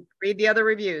 Hello. Read the other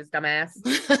reviews, dumbass.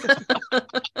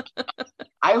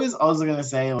 I was also going to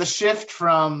say the shift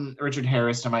from Richard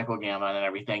Harris to Michael Gambon and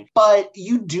everything, but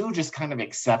you do just kind of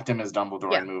accept him as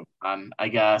Dumbledore and move on, I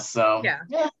guess. So, Yeah.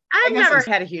 guess I've never it's-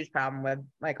 had a huge problem with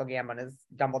Michael Gambon as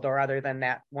Dumbledore other than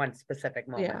that one specific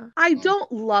moment. Yeah. I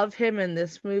don't love him in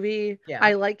this movie. Yeah.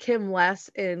 I like him less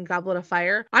in Goblet of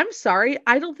Fire. I'm sorry.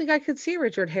 I don't think I could see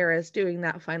Richard Harris doing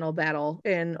that final battle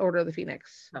in Order of the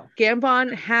Phoenix. No.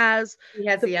 Gambon has He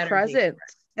has the the energy. presence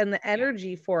and the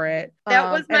energy for it. That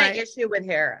was and my issue with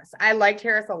Harris. I liked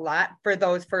Harris a lot for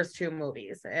those first 2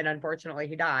 movies, and unfortunately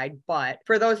he died. But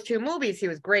for those 2 movies, he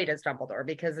was great as Dumbledore,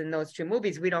 because in those 2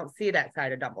 movies, we don't see that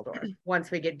side of Dumbledore.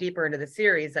 Once we get deeper into the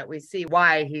series, that we see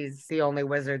why he's the only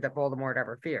wizard that Voldemort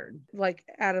ever feared. Like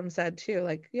Adam said too,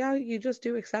 like, yeah, you just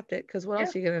do accept it, because what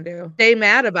else are you gonna do? Stay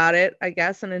mad about it, I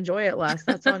guess, and enjoy it less.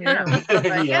 That's on you.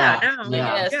 But Yeah.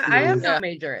 Yes. I have Yeah. no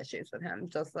major issues with him.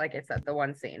 Just like I said, the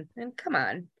one scene. And come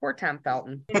on, poor Tom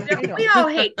Felton. know. We all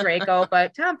hate Draco,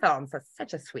 but Tom Felton's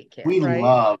such a sweet kid. We Right?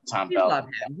 love Tom We Felton. love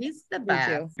him. He's the Me best.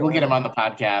 too. We'll get him on the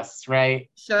podcast, right?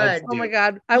 Should. Oh my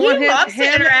god. I He want loves to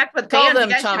him interact with Call fans. them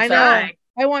You guys Tom should I know. try.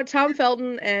 I want Tom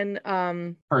Felton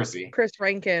and Percy. Chris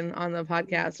Rankin on the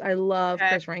podcast. I love Okay.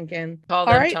 Chris Rankin. Call All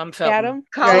them right, Tom Felton. Adam.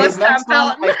 Call Yeah, us his Tom next one,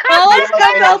 Felton. I Call us feel like Tom I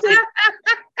have Felton.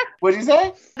 What'd you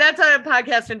say? That's a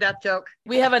podcast and death joke.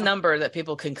 We have a number that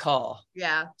people can call.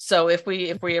 Yeah. So if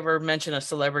we ever mention a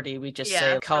celebrity, we just Yeah,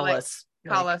 say call like- us.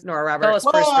 Call us Nora Call Roberts.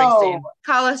 us Bruce Whoa. Springsteen.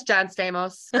 Call us John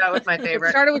Stamos. That was my It favorite.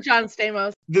 started with John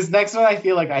Stamos. This next one I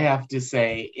feel like I have to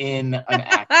say in an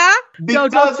act. No,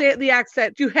 don't Because- say it in the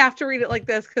accent. You have to read it like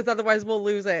this, because otherwise we'll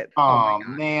lose it. Oh, my God.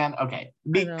 man. Okay. I know.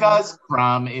 Because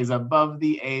Crumb is above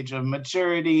the age of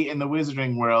maturity in the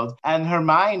wizarding world, and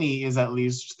Hermione is at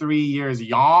least 3 years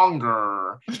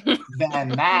younger than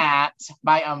that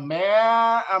by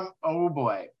American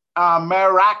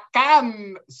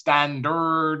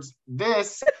standards,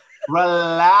 this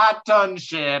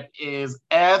relationship is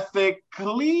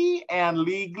ethically and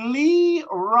legally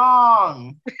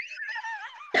wrong.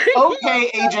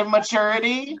 Okay, age of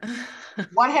maturity.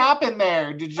 What happened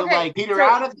there? Did you Okay, like peter so-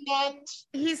 out at the end?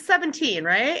 He's 17,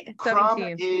 right? Crumb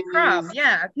 17. is Crumb,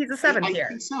 yeah. He's a 7th I year.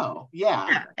 think so. Yeah.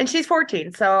 Yeah. And she's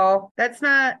 14, so that's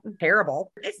not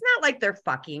terrible. It's not like they're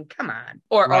fucking. Come on.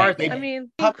 Or Right, are they? I mean,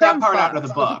 Cut that Crumb part out fucks, of the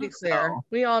let's book, be clear. so.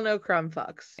 We all know Crumb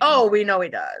fucks. Oh, we know he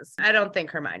does. I don't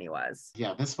think Hermione was.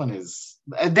 Yeah, this one is.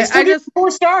 They still I get just-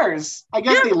 4 stars. I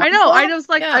guess they. I know. like I that. just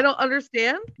like, Yeah. I don't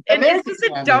understand. And it's American just a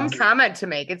dumb standards. comment to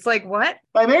make. It's like, what?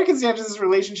 By American standards, this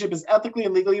relationship is ethically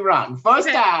and legally wrong. 4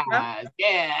 Okay. stars.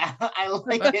 Yeah, I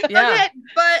like it. Yeah. Okay,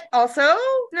 but also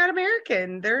not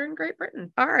American. They're in Great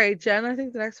Britain. All right, Jen, I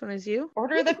think the next one is you.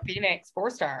 Order of the Phoenix,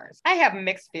 4 stars. I have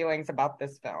mixed feelings about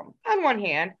this film. On one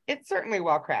hand, it's certainly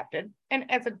well crafted, and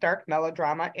as a dark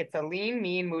melodrama, it's a lean,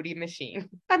 mean, moody machine.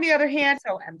 On the other hand,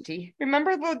 so empty.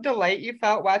 Remember the delight you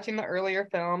felt watching the earlier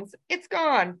films? It's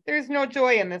gone. There's no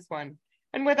joy in this one.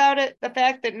 And without it, the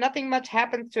fact that nothing much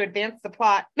happens to advance the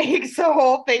plot makes the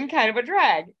whole thing kind of a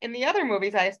drag. In the other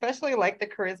movies, I especially like the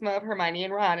charisma of Hermione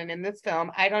and Ron, and in this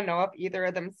film, I don't know if either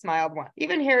of them smiled once.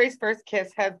 Even Harry's first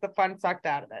kiss has the fun sucked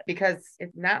out of it, because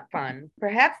it's not fun.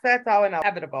 Perhaps that's all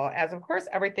inevitable, as of course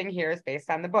everything here is based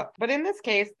on the book. But in this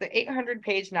case, the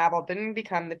 800-page novel didn't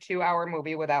become the 2-hour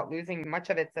movie without losing much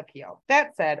of its appeal.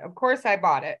 That said, of course I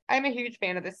bought it. I'm a huge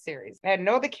fan of this series. I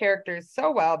know the characters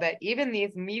so well that even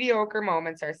these mediocre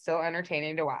moments are still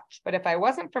entertaining to watch. But if I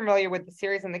wasn't familiar with the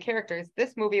series and the characters,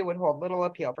 this movie would hold little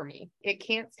appeal for me. It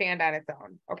can't stand on its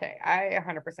own. Okay, I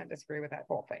 100% disagree with that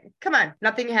whole thing. Come on,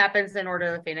 nothing happens in Order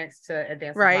of the Phoenix to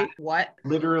advance the plot. What?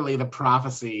 Literally, the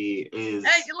prophecy is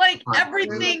like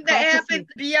everything that happens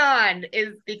beyond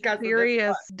is because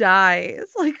Sirius dies.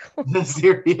 Like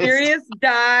Sirius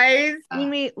dies. We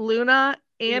meet Luna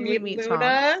and we meet Luna.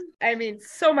 Tonks. I mean,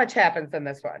 so much happens in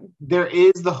this one. There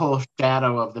is the whole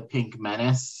shadow of the Pink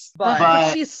Menace,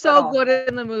 but she's so good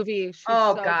in the movie. She's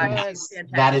God, yes,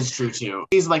 that is true too.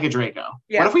 She's like a Draco.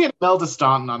 Yeah. What if we had Imelda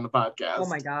Staunton on the podcast? Oh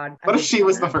my God. What if she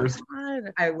was the first?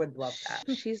 I would love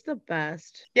that. She's the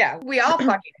best. Yeah, we all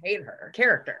fucking hate her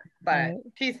character, but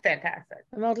she's fantastic.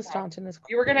 Imelda Staunton is cool.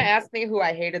 You were going to ask me who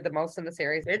I hated the most in the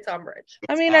series. It's Umbridge.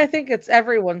 I mean, I think it's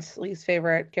everyone's least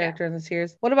favorite character in the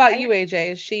series. What about you,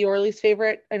 AJ? Is she your least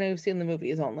favorite? I know you've seen the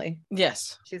movies only.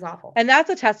 Yes. She's awful. And that's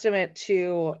a testament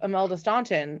to Imelda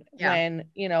Staunton when,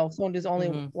 someone who's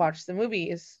only watched the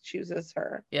movies chooses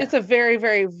her. Yeah. It's a very,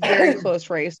 very, very close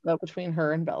race, though, between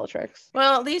her and Bellatrix.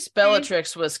 Well, at least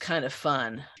Bellatrix was kind of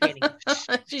fun.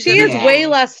 She is way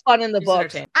less fun in the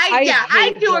books.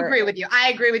 I do agree with you. I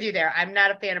agree with you there. I'm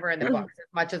not a fan of her in the books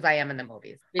as much as I am in the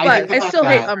movies. But I still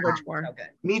hate Umbridge more. So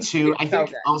me too. I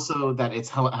think also that it's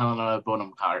Helena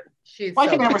Bonham Carter. She's I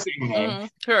can never say her name.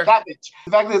 Sure. That bitch.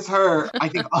 The fact that it's her, I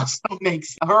think, also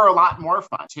makes her a lot more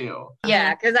fun too.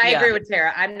 Yeah, because I agree with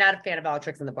Tara. I'm not a fan of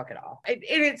Bellatrix in the book at all.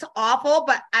 It's awful,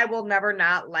 but I will never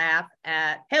not laugh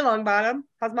at, hey, Longbottom,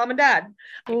 how's mom and dad?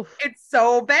 Oof. It's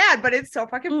so bad, but it's so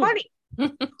fucking funny.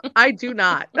 I do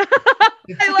not.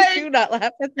 I do not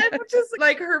laugh at that. It's just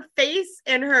like her face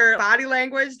and her body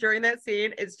language during that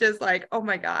scene. It's just like, oh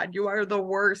my God, you are the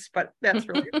worst. But that's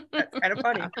kind of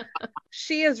funny.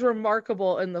 She is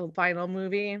remarkable in the final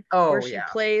movie. Oh, where she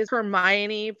plays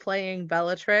Hermione playing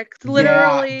Bellatrix.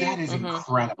 Literally, that is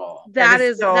incredible. That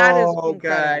is so incredible.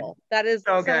 Good. That is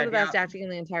so some good, of the best acting in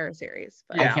the entire series.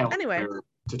 But I can't anyway.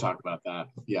 to talk about that.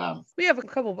 Yeah. We have a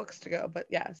couple books to go, but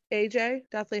yes. AJ,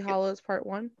 Deathly Hallows Part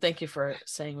 1. Thank you for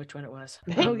saying which one it was.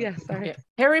 Oh, yes. Sorry. Okay.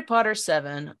 Harry Potter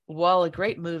 7, while a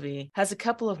great movie, has a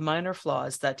couple of minor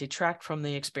flaws that detract from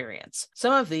the experience.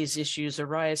 Some of these issues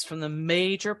arise from the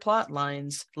major plot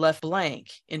lines left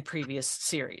blank in previous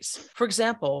series. For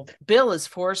example, Bill is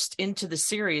forced into the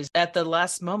series at the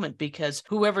last moment because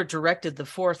whoever directed the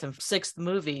 4th and 6th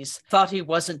movies thought he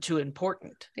wasn't too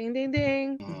important. Ding, ding,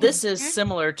 ding. This is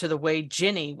similar to the way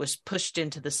Ginny was pushed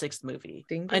into the 6th movie.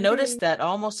 Ding, ding, I noticed that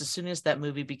almost as soon as that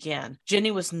movie began,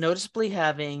 Ginny was noticeably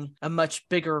having a much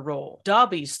bigger role.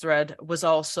 Dobby's thread was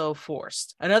also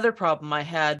forced. Another problem I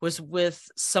had was with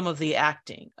some of the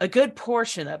acting. A good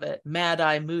portion of it,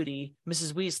 Mad-Eye Moody,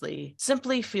 Mrs. Weasley,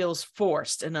 simply feels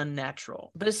forced and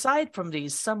unnatural. But aside from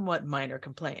these somewhat minor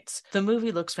complaints, the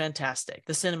movie looks fantastic.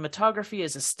 The cinematography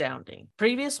is astounding.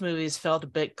 Previous movies felt a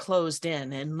bit closed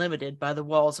in and limited by the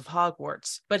walls of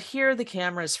Hogwarts. But here the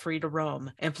camera is free to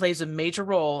roam and plays a major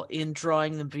role in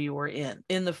drawing the viewer in.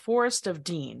 In the Forest of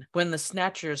Dean, when the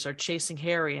Snatchers are chasing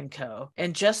Harry and co.,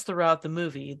 and just throughout the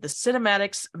movie, the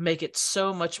cinematics make it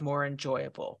so much more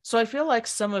enjoyable. So I feel like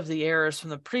some of the errors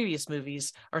from the previous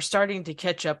movies are starting to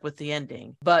catch up with the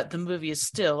ending, but the movie is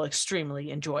still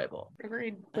extremely enjoyable.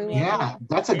 Agreed. Yeah,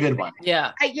 that's a good one.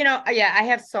 Yeah. I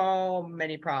have so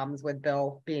many problems with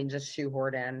Bill being just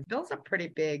shoehorned in. Bill's a pretty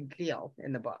big deal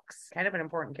in the books. Kind of an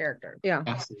important character. Yeah.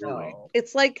 Absolutely.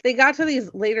 It's like they got to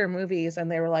these later movies and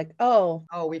they were like,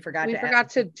 we forgot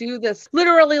to do this.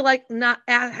 Literally, like, not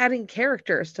adding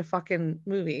characters to fucking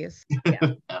movies.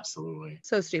 Yeah. Absolutely.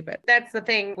 So stupid. That's the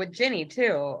thing with Ginny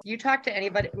too. You talk to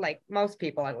anybody, like most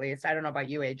people at least, I don't know about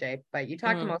you, AJ, but you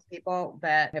talk to most people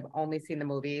that have only seen the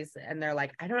movies and they're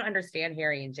like, I don't understand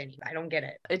Harry and Ginny. I don't get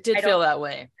it. It did feel that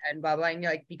way. And blah, blah. And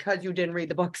you're like, because you didn't read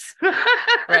the books.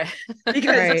 Right.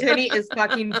 Because Ginny is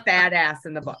fucking badass. badass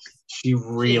in the books. She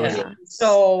really Yeah. is.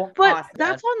 So But awesome.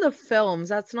 that's on the films.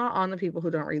 That's not on the people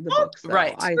who don't read the books, though,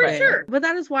 right, I for think. sure. But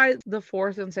that is why the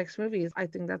 4th and 6th movies, I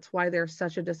think that's why they're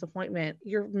such a disappointment.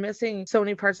 You're missing so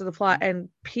many parts of the plot. And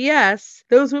P.S.,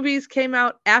 those movies came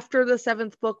out after the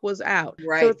 7th book was out.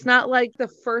 Right. So it's not like the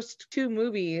first 2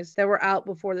 movies that were out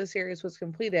before the series was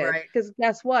completed. Right. Because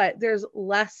guess what? There's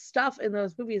less stuff in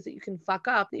those movies that you can fuck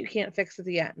up that you can't fix at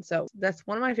the end. So that's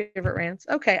one of my favorite rants.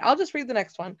 Okay, I'll just read the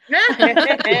next one.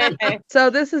 So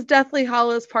this is Deathly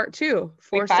Hallows Part 2.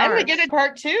 4 We finally stars. get it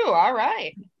part 2. All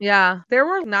right. Yeah, there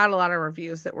were not a lot of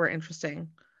reviews that were interesting.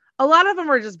 A lot of them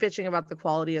were just bitching about the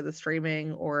quality of the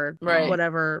streaming or Right.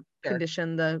 whatever Sure.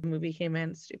 condition the movie came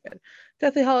in. Stupid.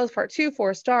 Deathly Hallows Part 2,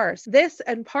 4 stars. This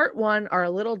and Part 1 are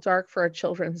a little dark for a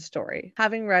children's story.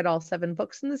 Having read all 7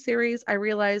 books in the series, I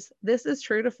realize this is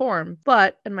true to form,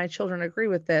 but, and my children agree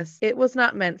with this, it was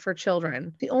not meant for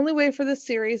children. The only way for this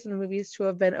series and the movies to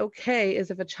have been okay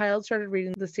is if a child started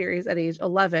reading the series at age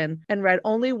 11 and read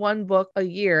only 1 book a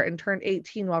year and turned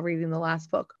 18 while reading the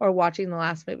last book or watching the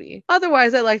last movie.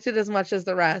 Otherwise, I liked it as much as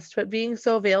the rest, but being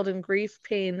so veiled in grief,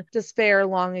 pain, despair,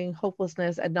 longing,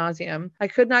 hopelessness, ad nauseum, I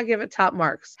could not give it top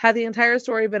marks. Had the entire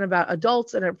story been about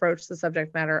adults and approached the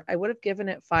subject matter, I would have given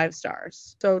it 5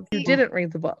 stars. So you didn't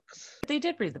read the books. They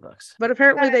did read the books. But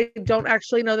apparently they don't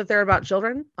actually know that they're about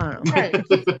children. I don't know.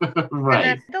 Right. Right.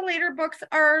 And the later books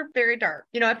are very dark.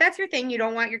 You know, if that's your thing, you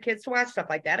don't want your kids to watch stuff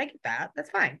like that. I get that. That's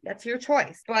fine. That's your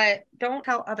choice. But don't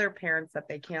tell other parents that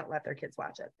they can't let their kids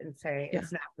watch it and say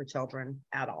it's not for children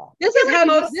at all. This I feel is how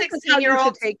most this is how you should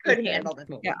 16-year-olds take could your kid. handle this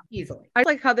movie easily. I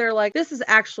like how they're like, this is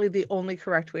actually the only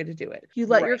correct way to do it. You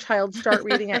let your Right. child start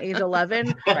reading at age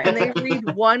 11 Right. and they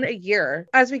read 1 a year.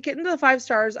 As we get into the 5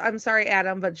 stars, I'm sorry,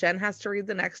 Adam, but Jen has to read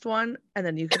the next one and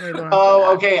then you can read the one after Oh,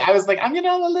 that. okay. I was like, I'm getting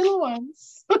all the little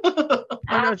ones. Oh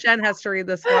no, Jen has to read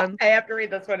this one. I have to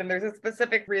read this one, and there's a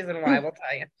specific reason why. We'll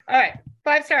tell you. All right,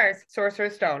 5 stars.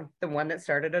 Sorcerer's Stone, the one that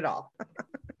started it all.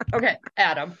 Okay,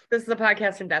 Adam, this is a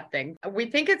podcast in depth thing. We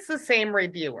think it's the same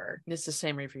reviewer. It's the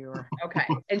same reviewer. Okay,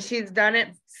 and she's done it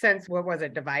since, what was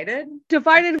it, Divided?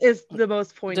 Divided is the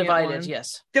most poignant Divided, one.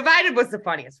 yes. Divided was the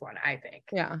funniest one, I think.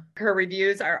 Yeah. Her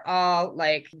reviews are all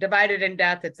like Divided in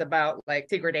Death. It's about like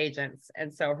secret agents.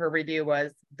 And so her review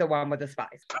was the one with the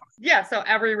spies. Yeah, so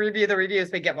every review, the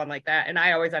reviews, we get one like that. And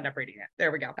I always end up reading it.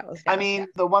 There we go. That was I mean,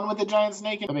 the one with the giant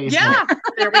snake in the basement. Yeah,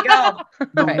 there we go.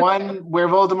 The Right. one where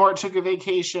Voldemort took a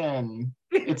vacation,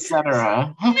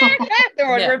 etc. The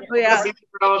one Yeah. where- Oh, yeah.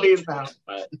 All of these now,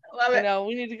 but, Love You it. know,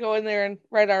 we need to go in there and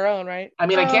write our own, right? I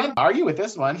mean, I can't argue with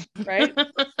this one. Right?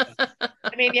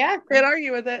 I mean, yeah, Can't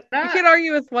argue with it. You Not- can't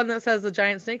argue with one that says the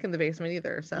giant snake in the basement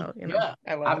either. So, you know. Yeah,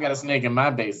 I love I've got a snake in my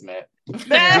basement.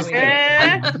 it.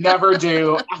 I never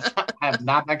do. I'm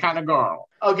not that kind of girl.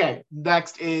 Okay,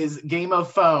 next is Game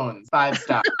of Phones, 5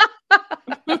 stars.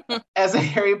 As a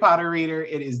Harry Potter reader,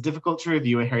 it is difficult to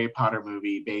review a Harry Potter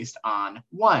movie based on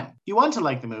 1, you want to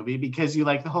like the movie because you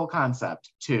like the whole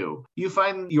concept. 2, you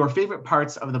find your favorite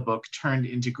parts of the book turned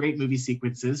into great movie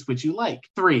sequences, which you like.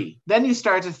 3, then you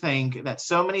start to think that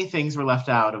so many things were left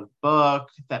out of the book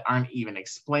that aren't even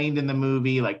explained in the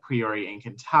movie, like Priori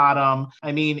Incantatum.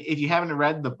 I mean, if you haven't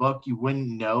read the book, you wouldn't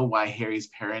know why Harry's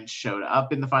parents showed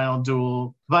up in the final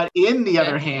duel. But in the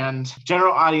other hand,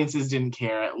 general audiences didn't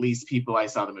care, at least people I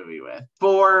saw the movie with.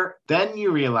 4, then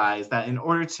you realize that in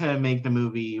order to make the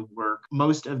movie work,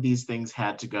 most of these things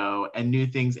had to go and new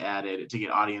things added to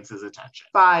get audiences' attention.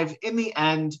 5, in the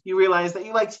end, you realize that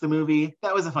you liked the movie.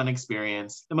 That was a fun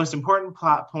experience. The most important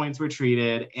plot points were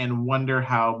treated and wonder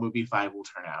how movie 5 will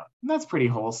turn out. And that's pretty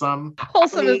wholesome.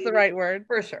 Wholesome I is mean, the right word.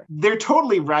 For sure. They're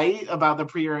totally right about the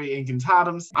Priori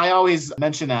Incantatums. I always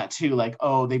mention that too, like,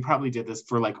 oh, they probably did this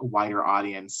for like a wider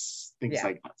audience, things Yeah.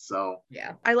 like that. So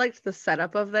Yeah. I liked the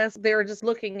setup of this. They were just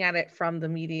looking at it from the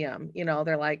medium. You know,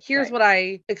 they're like, here's Right. what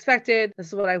I expected. This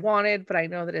is what I wanted, but I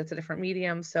know that it's a different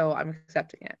medium. So I'm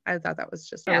accepting it. I thought that was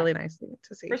just a Yeah. really nice thing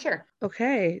to see. For sure.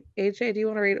 Okay. AJ, do you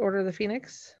want to read Order of the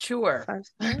Phoenix? Sure. 5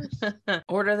 stars.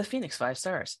 Order of the Phoenix, 5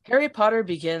 stars. Harry Potter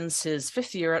begins his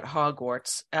 5th year at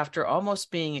Hogwarts after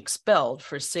almost being expelled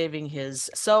for saving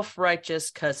his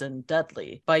self-righteous cousin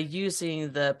Dudley by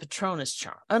using the Patronus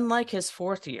charm. Unlike his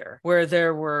 4th year, where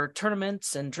there were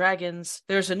tournaments and dragons,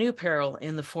 there's a new peril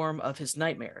in the form of his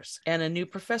nightmares, and a new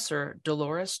professor,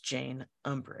 Dolores Jane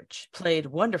Umbridge, played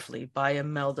wonderfully by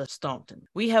Imelda Staunton.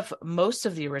 We have most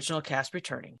of the original cast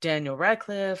returning: Daniel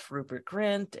Radcliffe, Rupert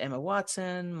Grint, Emma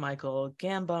Watson, Michael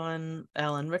Gambon,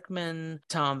 Alan Rickman,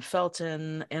 Tom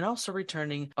Felton, and also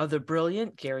returning are the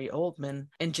brilliant Gary Oldman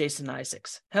and Jason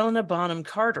Isaacs. Helena Bonham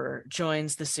Carter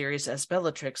joins the series as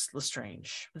Bellatrix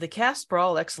Lestrange. The cast were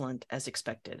all excellent as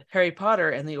expected. Harry Harry Potter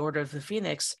and the Order of the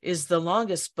Phoenix is the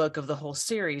longest book of the whole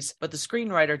series, but the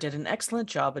screenwriter did an excellent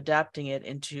job adapting it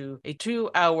into a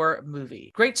 2-hour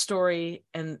movie. Great story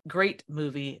and great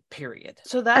movie, period.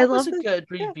 So that was a good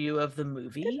review of the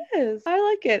movie. It is. I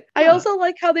like it. I also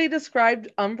like how they described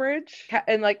Umbridge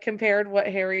and like compared what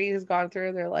Harry has gone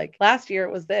through. They're like, last year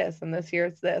it was this and this year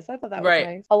it's this. I thought that was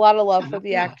nice. A lot of love for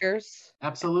the actors.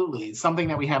 Absolutely. Something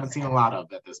that we haven't seen a lot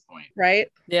of at this point. Right?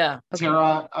 Yeah.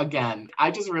 Tara, again,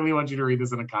 I just really want you to read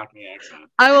this in a Cockney accent.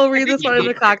 I will read this one in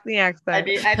a Cockney accent.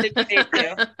 I think you need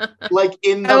to. Like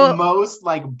in the most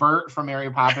like Bert from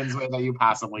Mary Poppins way that you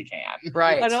possibly can.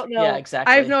 Right. I don't know. Yeah,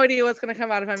 exactly. I have no idea what's going to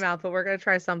come out of my mouth, but we're going to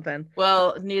try something.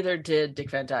 Well, neither did Dick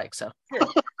Van Dyke, so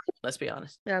let's be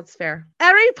honest. That's fair.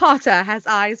 Harry Potter has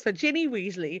eyes for Ginny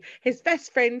Weasley, his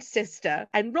best friend's sister,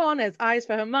 and Ron has eyes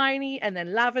for Hermione, and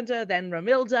then Lavender, then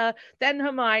Romilda, then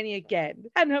Hermione again.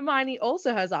 And Hermione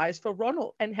also has eyes for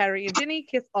Ronald, and Harry and Ginny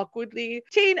kiss awkwardly.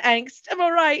 Teen angst, am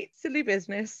I right? Silly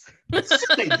business.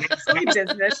 Silly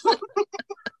business.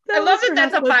 I love that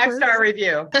that's a 5-star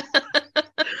review.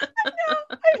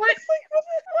 What?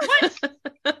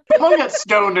 Someone got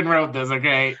stoned and wrote this,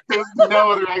 okay? There's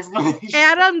no other explanation.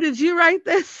 Adam, did you write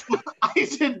this? I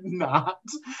did not.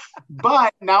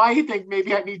 But now I think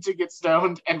maybe I need to get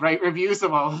stoned and write reviews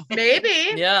of all.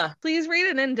 Maybe. Yeah. Please read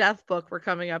an in-depth book we're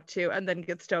coming up to and then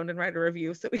get stoned and write a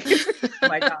review so we can... Oh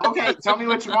my God. Okay, tell me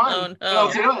which one. Oh, no.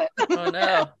 I'll do it. Oh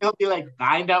no. He'll be like,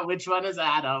 find out which one is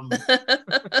Adam.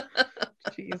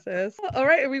 Jesus. All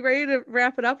right, are we ready to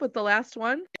wrap it up with the last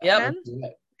one? Yep.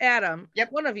 Adam.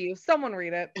 Yep. One of you. Someone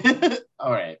read it.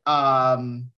 All right.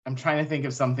 I'm trying to think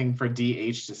of something for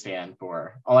DH to stand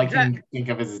for. All I can think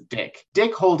of is Dick.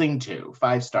 Dick Holding 2,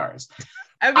 5 stars.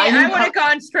 I mean, I would have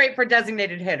gone straight for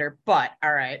designated hitter, but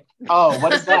all right. Oh,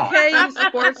 what is that? Okay, you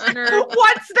sports nerd.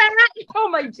 What's that? Oh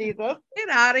my Jesus. Get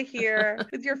out of here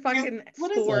with your fucking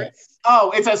What is sports. it?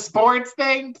 Oh, it's a sports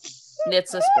thing?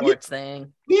 It's a sports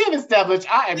thing. We have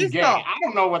established I am Baseball. gay. I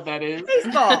don't know what that is.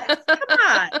 Baseball. Come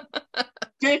on.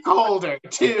 Dick Holder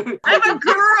 2. I'm a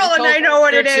girl and I know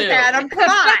what it is, Adam. Come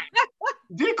on.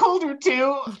 Dick Holder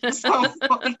 2 sounds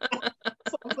like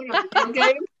a video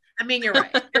game. I mean, you're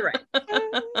right. You're right.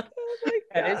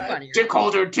 That is funny. Dick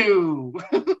Holder 2.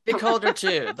 Dick Holder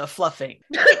 2, the fluffing.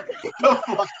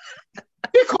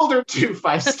 Dick Holder 2,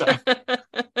 5 stars.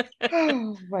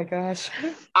 Oh my gosh.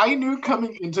 I knew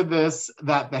coming into this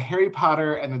that the Harry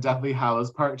Potter and the Deathly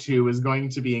Hallows Part 2 was going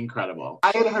to be incredible.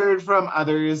 I had heard from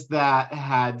others that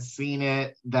had seen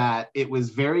it that it was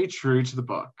very true to the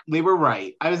book. They were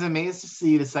right. I was amazed to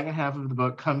see the second half of the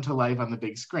book come to life on the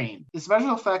big screen. The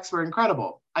special effects were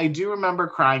incredible. I do remember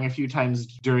crying a few times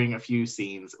during a few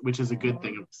scenes, which is a good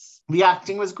thing. The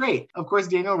acting was great. Of course,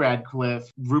 Daniel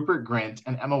Radcliffe, Rupert Grint,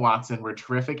 and Emma Watson were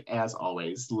terrific as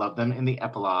always. Love them in the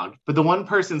epilogue. But the one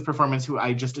person's performance who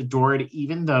I just adored,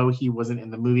 even though he wasn't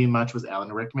in the movie much, was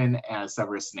Alan Rickman as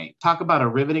Severus Snape. Talk about a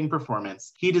riveting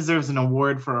performance. He deserves an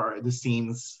award for the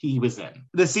scenes he was in.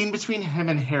 The scene between him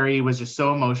and Harry was just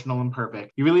so emotional and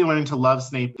perfect. You're really learning to love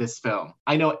Snape this film.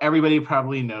 I know everybody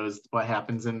probably knows what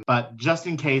happens but just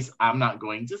in case, I'm not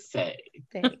going to say.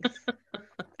 Thanks.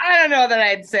 I don't know that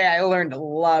I'd say I learned to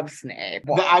love Snape.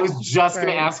 I was just going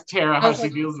to ask Tara how she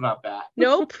feels about that.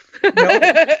 Nope.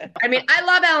 I mean, I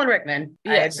love Alan Rickman.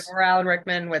 Yes. I adore Alan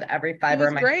Rickman with every fiber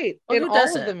of my... great Well, in who all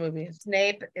doesn't? of the movies.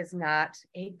 Snape is not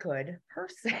a good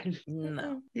person.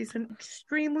 No. He's an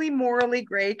extremely morally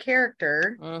gray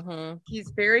character. Mm-hmm. He's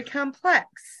very complex.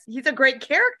 He's a great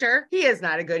character. He is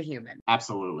not a good human.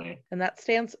 Absolutely. And that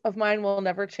stance of mine will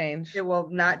never change. It will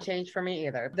not change for me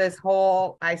either. This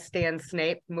whole I stand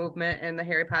Snape movement in the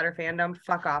Harry Potter fandom,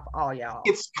 fuck off all y'all.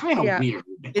 It's kind of weird.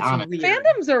 It's honestly. weird.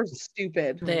 Fandoms are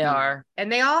stupid. They are.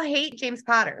 And they all hate James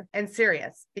Potter and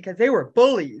Sirius because they were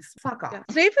bullies. Fuck off. Yeah.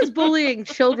 Snape is bullying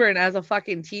children as a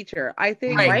fucking teacher. I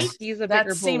think Right. he's a That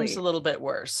bigger seems bully. a little bit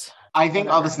worse. I think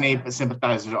all the Snape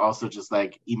sympathizers are also just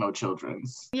like emo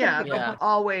children's. Yeah, Yeah. the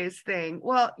always thing.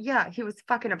 Well, yeah, he was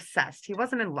fucking obsessed. He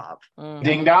wasn't in love. Mm.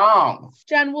 Ding dong.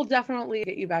 Jen will definitely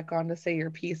get you back on to say your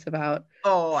piece about.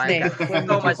 Oh, I Snape. got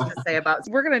so much to say about.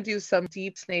 We're gonna do some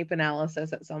deep Snape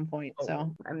analysis at some point.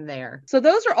 So I'm there. So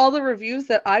those are all the reviews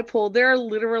that I pulled. There are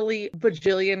literally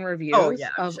bajillion reviews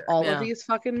I'm of sure. all Yeah. of these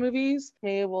fucking movies.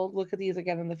 Maybe we'll look at these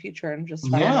again in the future and just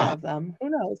find Yeah. out of them. Who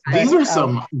knows? These But, are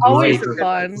some always great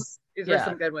fun. reviews. These Yeah. were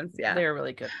some good ones. Yeah. They're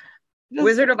really good. just-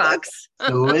 Wizard of Oz.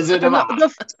 The Wizard of the,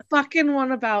 Oz. the fucking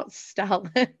one about Stalin.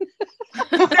 That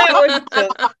was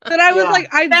just, That I was Yeah.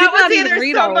 like, I did that not was even either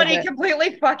read all of somebody it.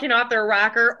 completely fucking off their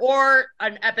rocker or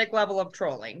an epic level of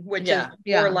trolling, which Yeah. is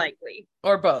Yeah. more likely.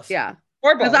 Or both. Yeah.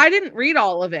 Or Because both. I didn't read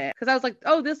all of it. Because I was like,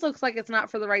 oh, this looks like it's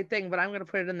not for the right thing, but I'm going to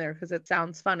put it in there because it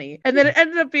sounds funny. And then it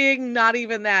ended up being not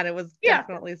even that. It was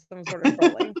definitely some sort of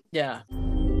trolling. Yeah.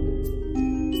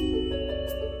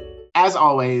 As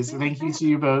always, thank you to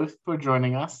you both for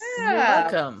joining us. You're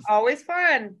welcome. Always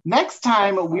fun. Next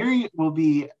time, we will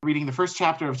be reading the first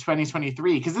chapter of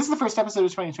 2023, because this is the first episode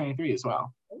of 2023 as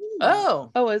well. Oh,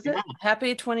 Oh, is it? Yeah.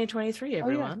 happy 2023,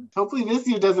 everyone. Hopefully this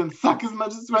year doesn't suck as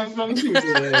much as 2022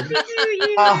 did.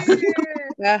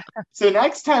 Yeah. So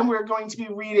next time, we're going to be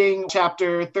reading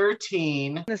chapter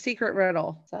 13. The Secret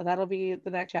Riddle. So that'll be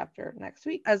the next chapter next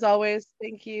week. As always,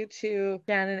 thank you to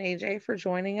Jen and AJ for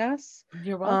joining us.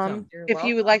 You're welcome. You're If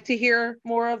you would welcome. like to hear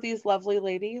more of these lovely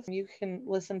ladies, you can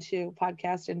listen to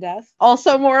Podcast in Death.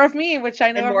 Also, more of me, which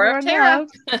I know And more of everyone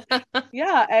Tara. loves.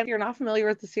 Yeah, and if you're not familiar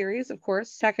with the series, of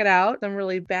course, check it out. Some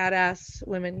really badass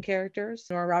women characters.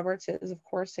 Nora Roberts is, of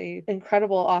course, a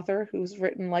incredible author who's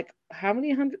written like how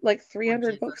many hundred, like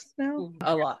 300 books now.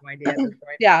 A lot. No idea at this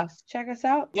point. Yeah, check us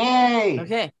out. Yay!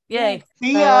 Okay. Yay.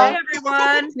 See Bye, ya!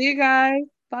 everyone. See you guys.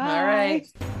 Bye. All right.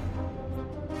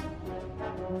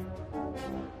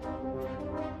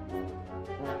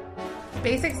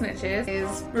 Basic Snitches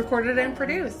is recorded and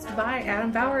produced by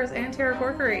Adam Bowers and Tara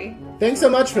Corkery. Thanks so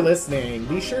much for listening.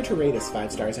 Be sure to rate us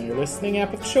 5 stars on your listening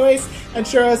app of choice and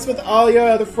share us with all your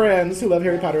other friends who love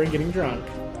Harry Potter and getting drunk.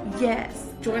 Yes.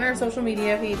 Join our social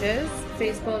media pages,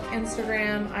 Facebook,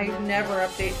 Instagram. I never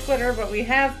update Twitter, but we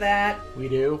have that. We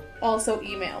do. Also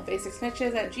email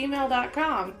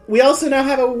basicsnitches@gmail.com. We also now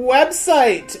have a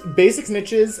website,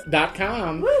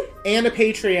 basicsnitches.com, and a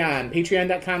Patreon,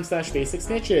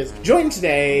 patreon.com/basicsnitches. Join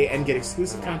today and get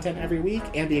exclusive content every week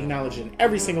and be acknowledged in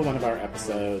every single one of our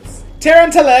episodes.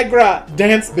 Tarantalegra,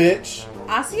 dance bitch.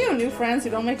 I see you new friends who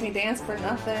don't make me dance for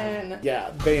nothing. Yeah,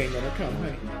 they ain't gonna come,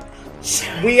 honey.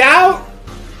 We out!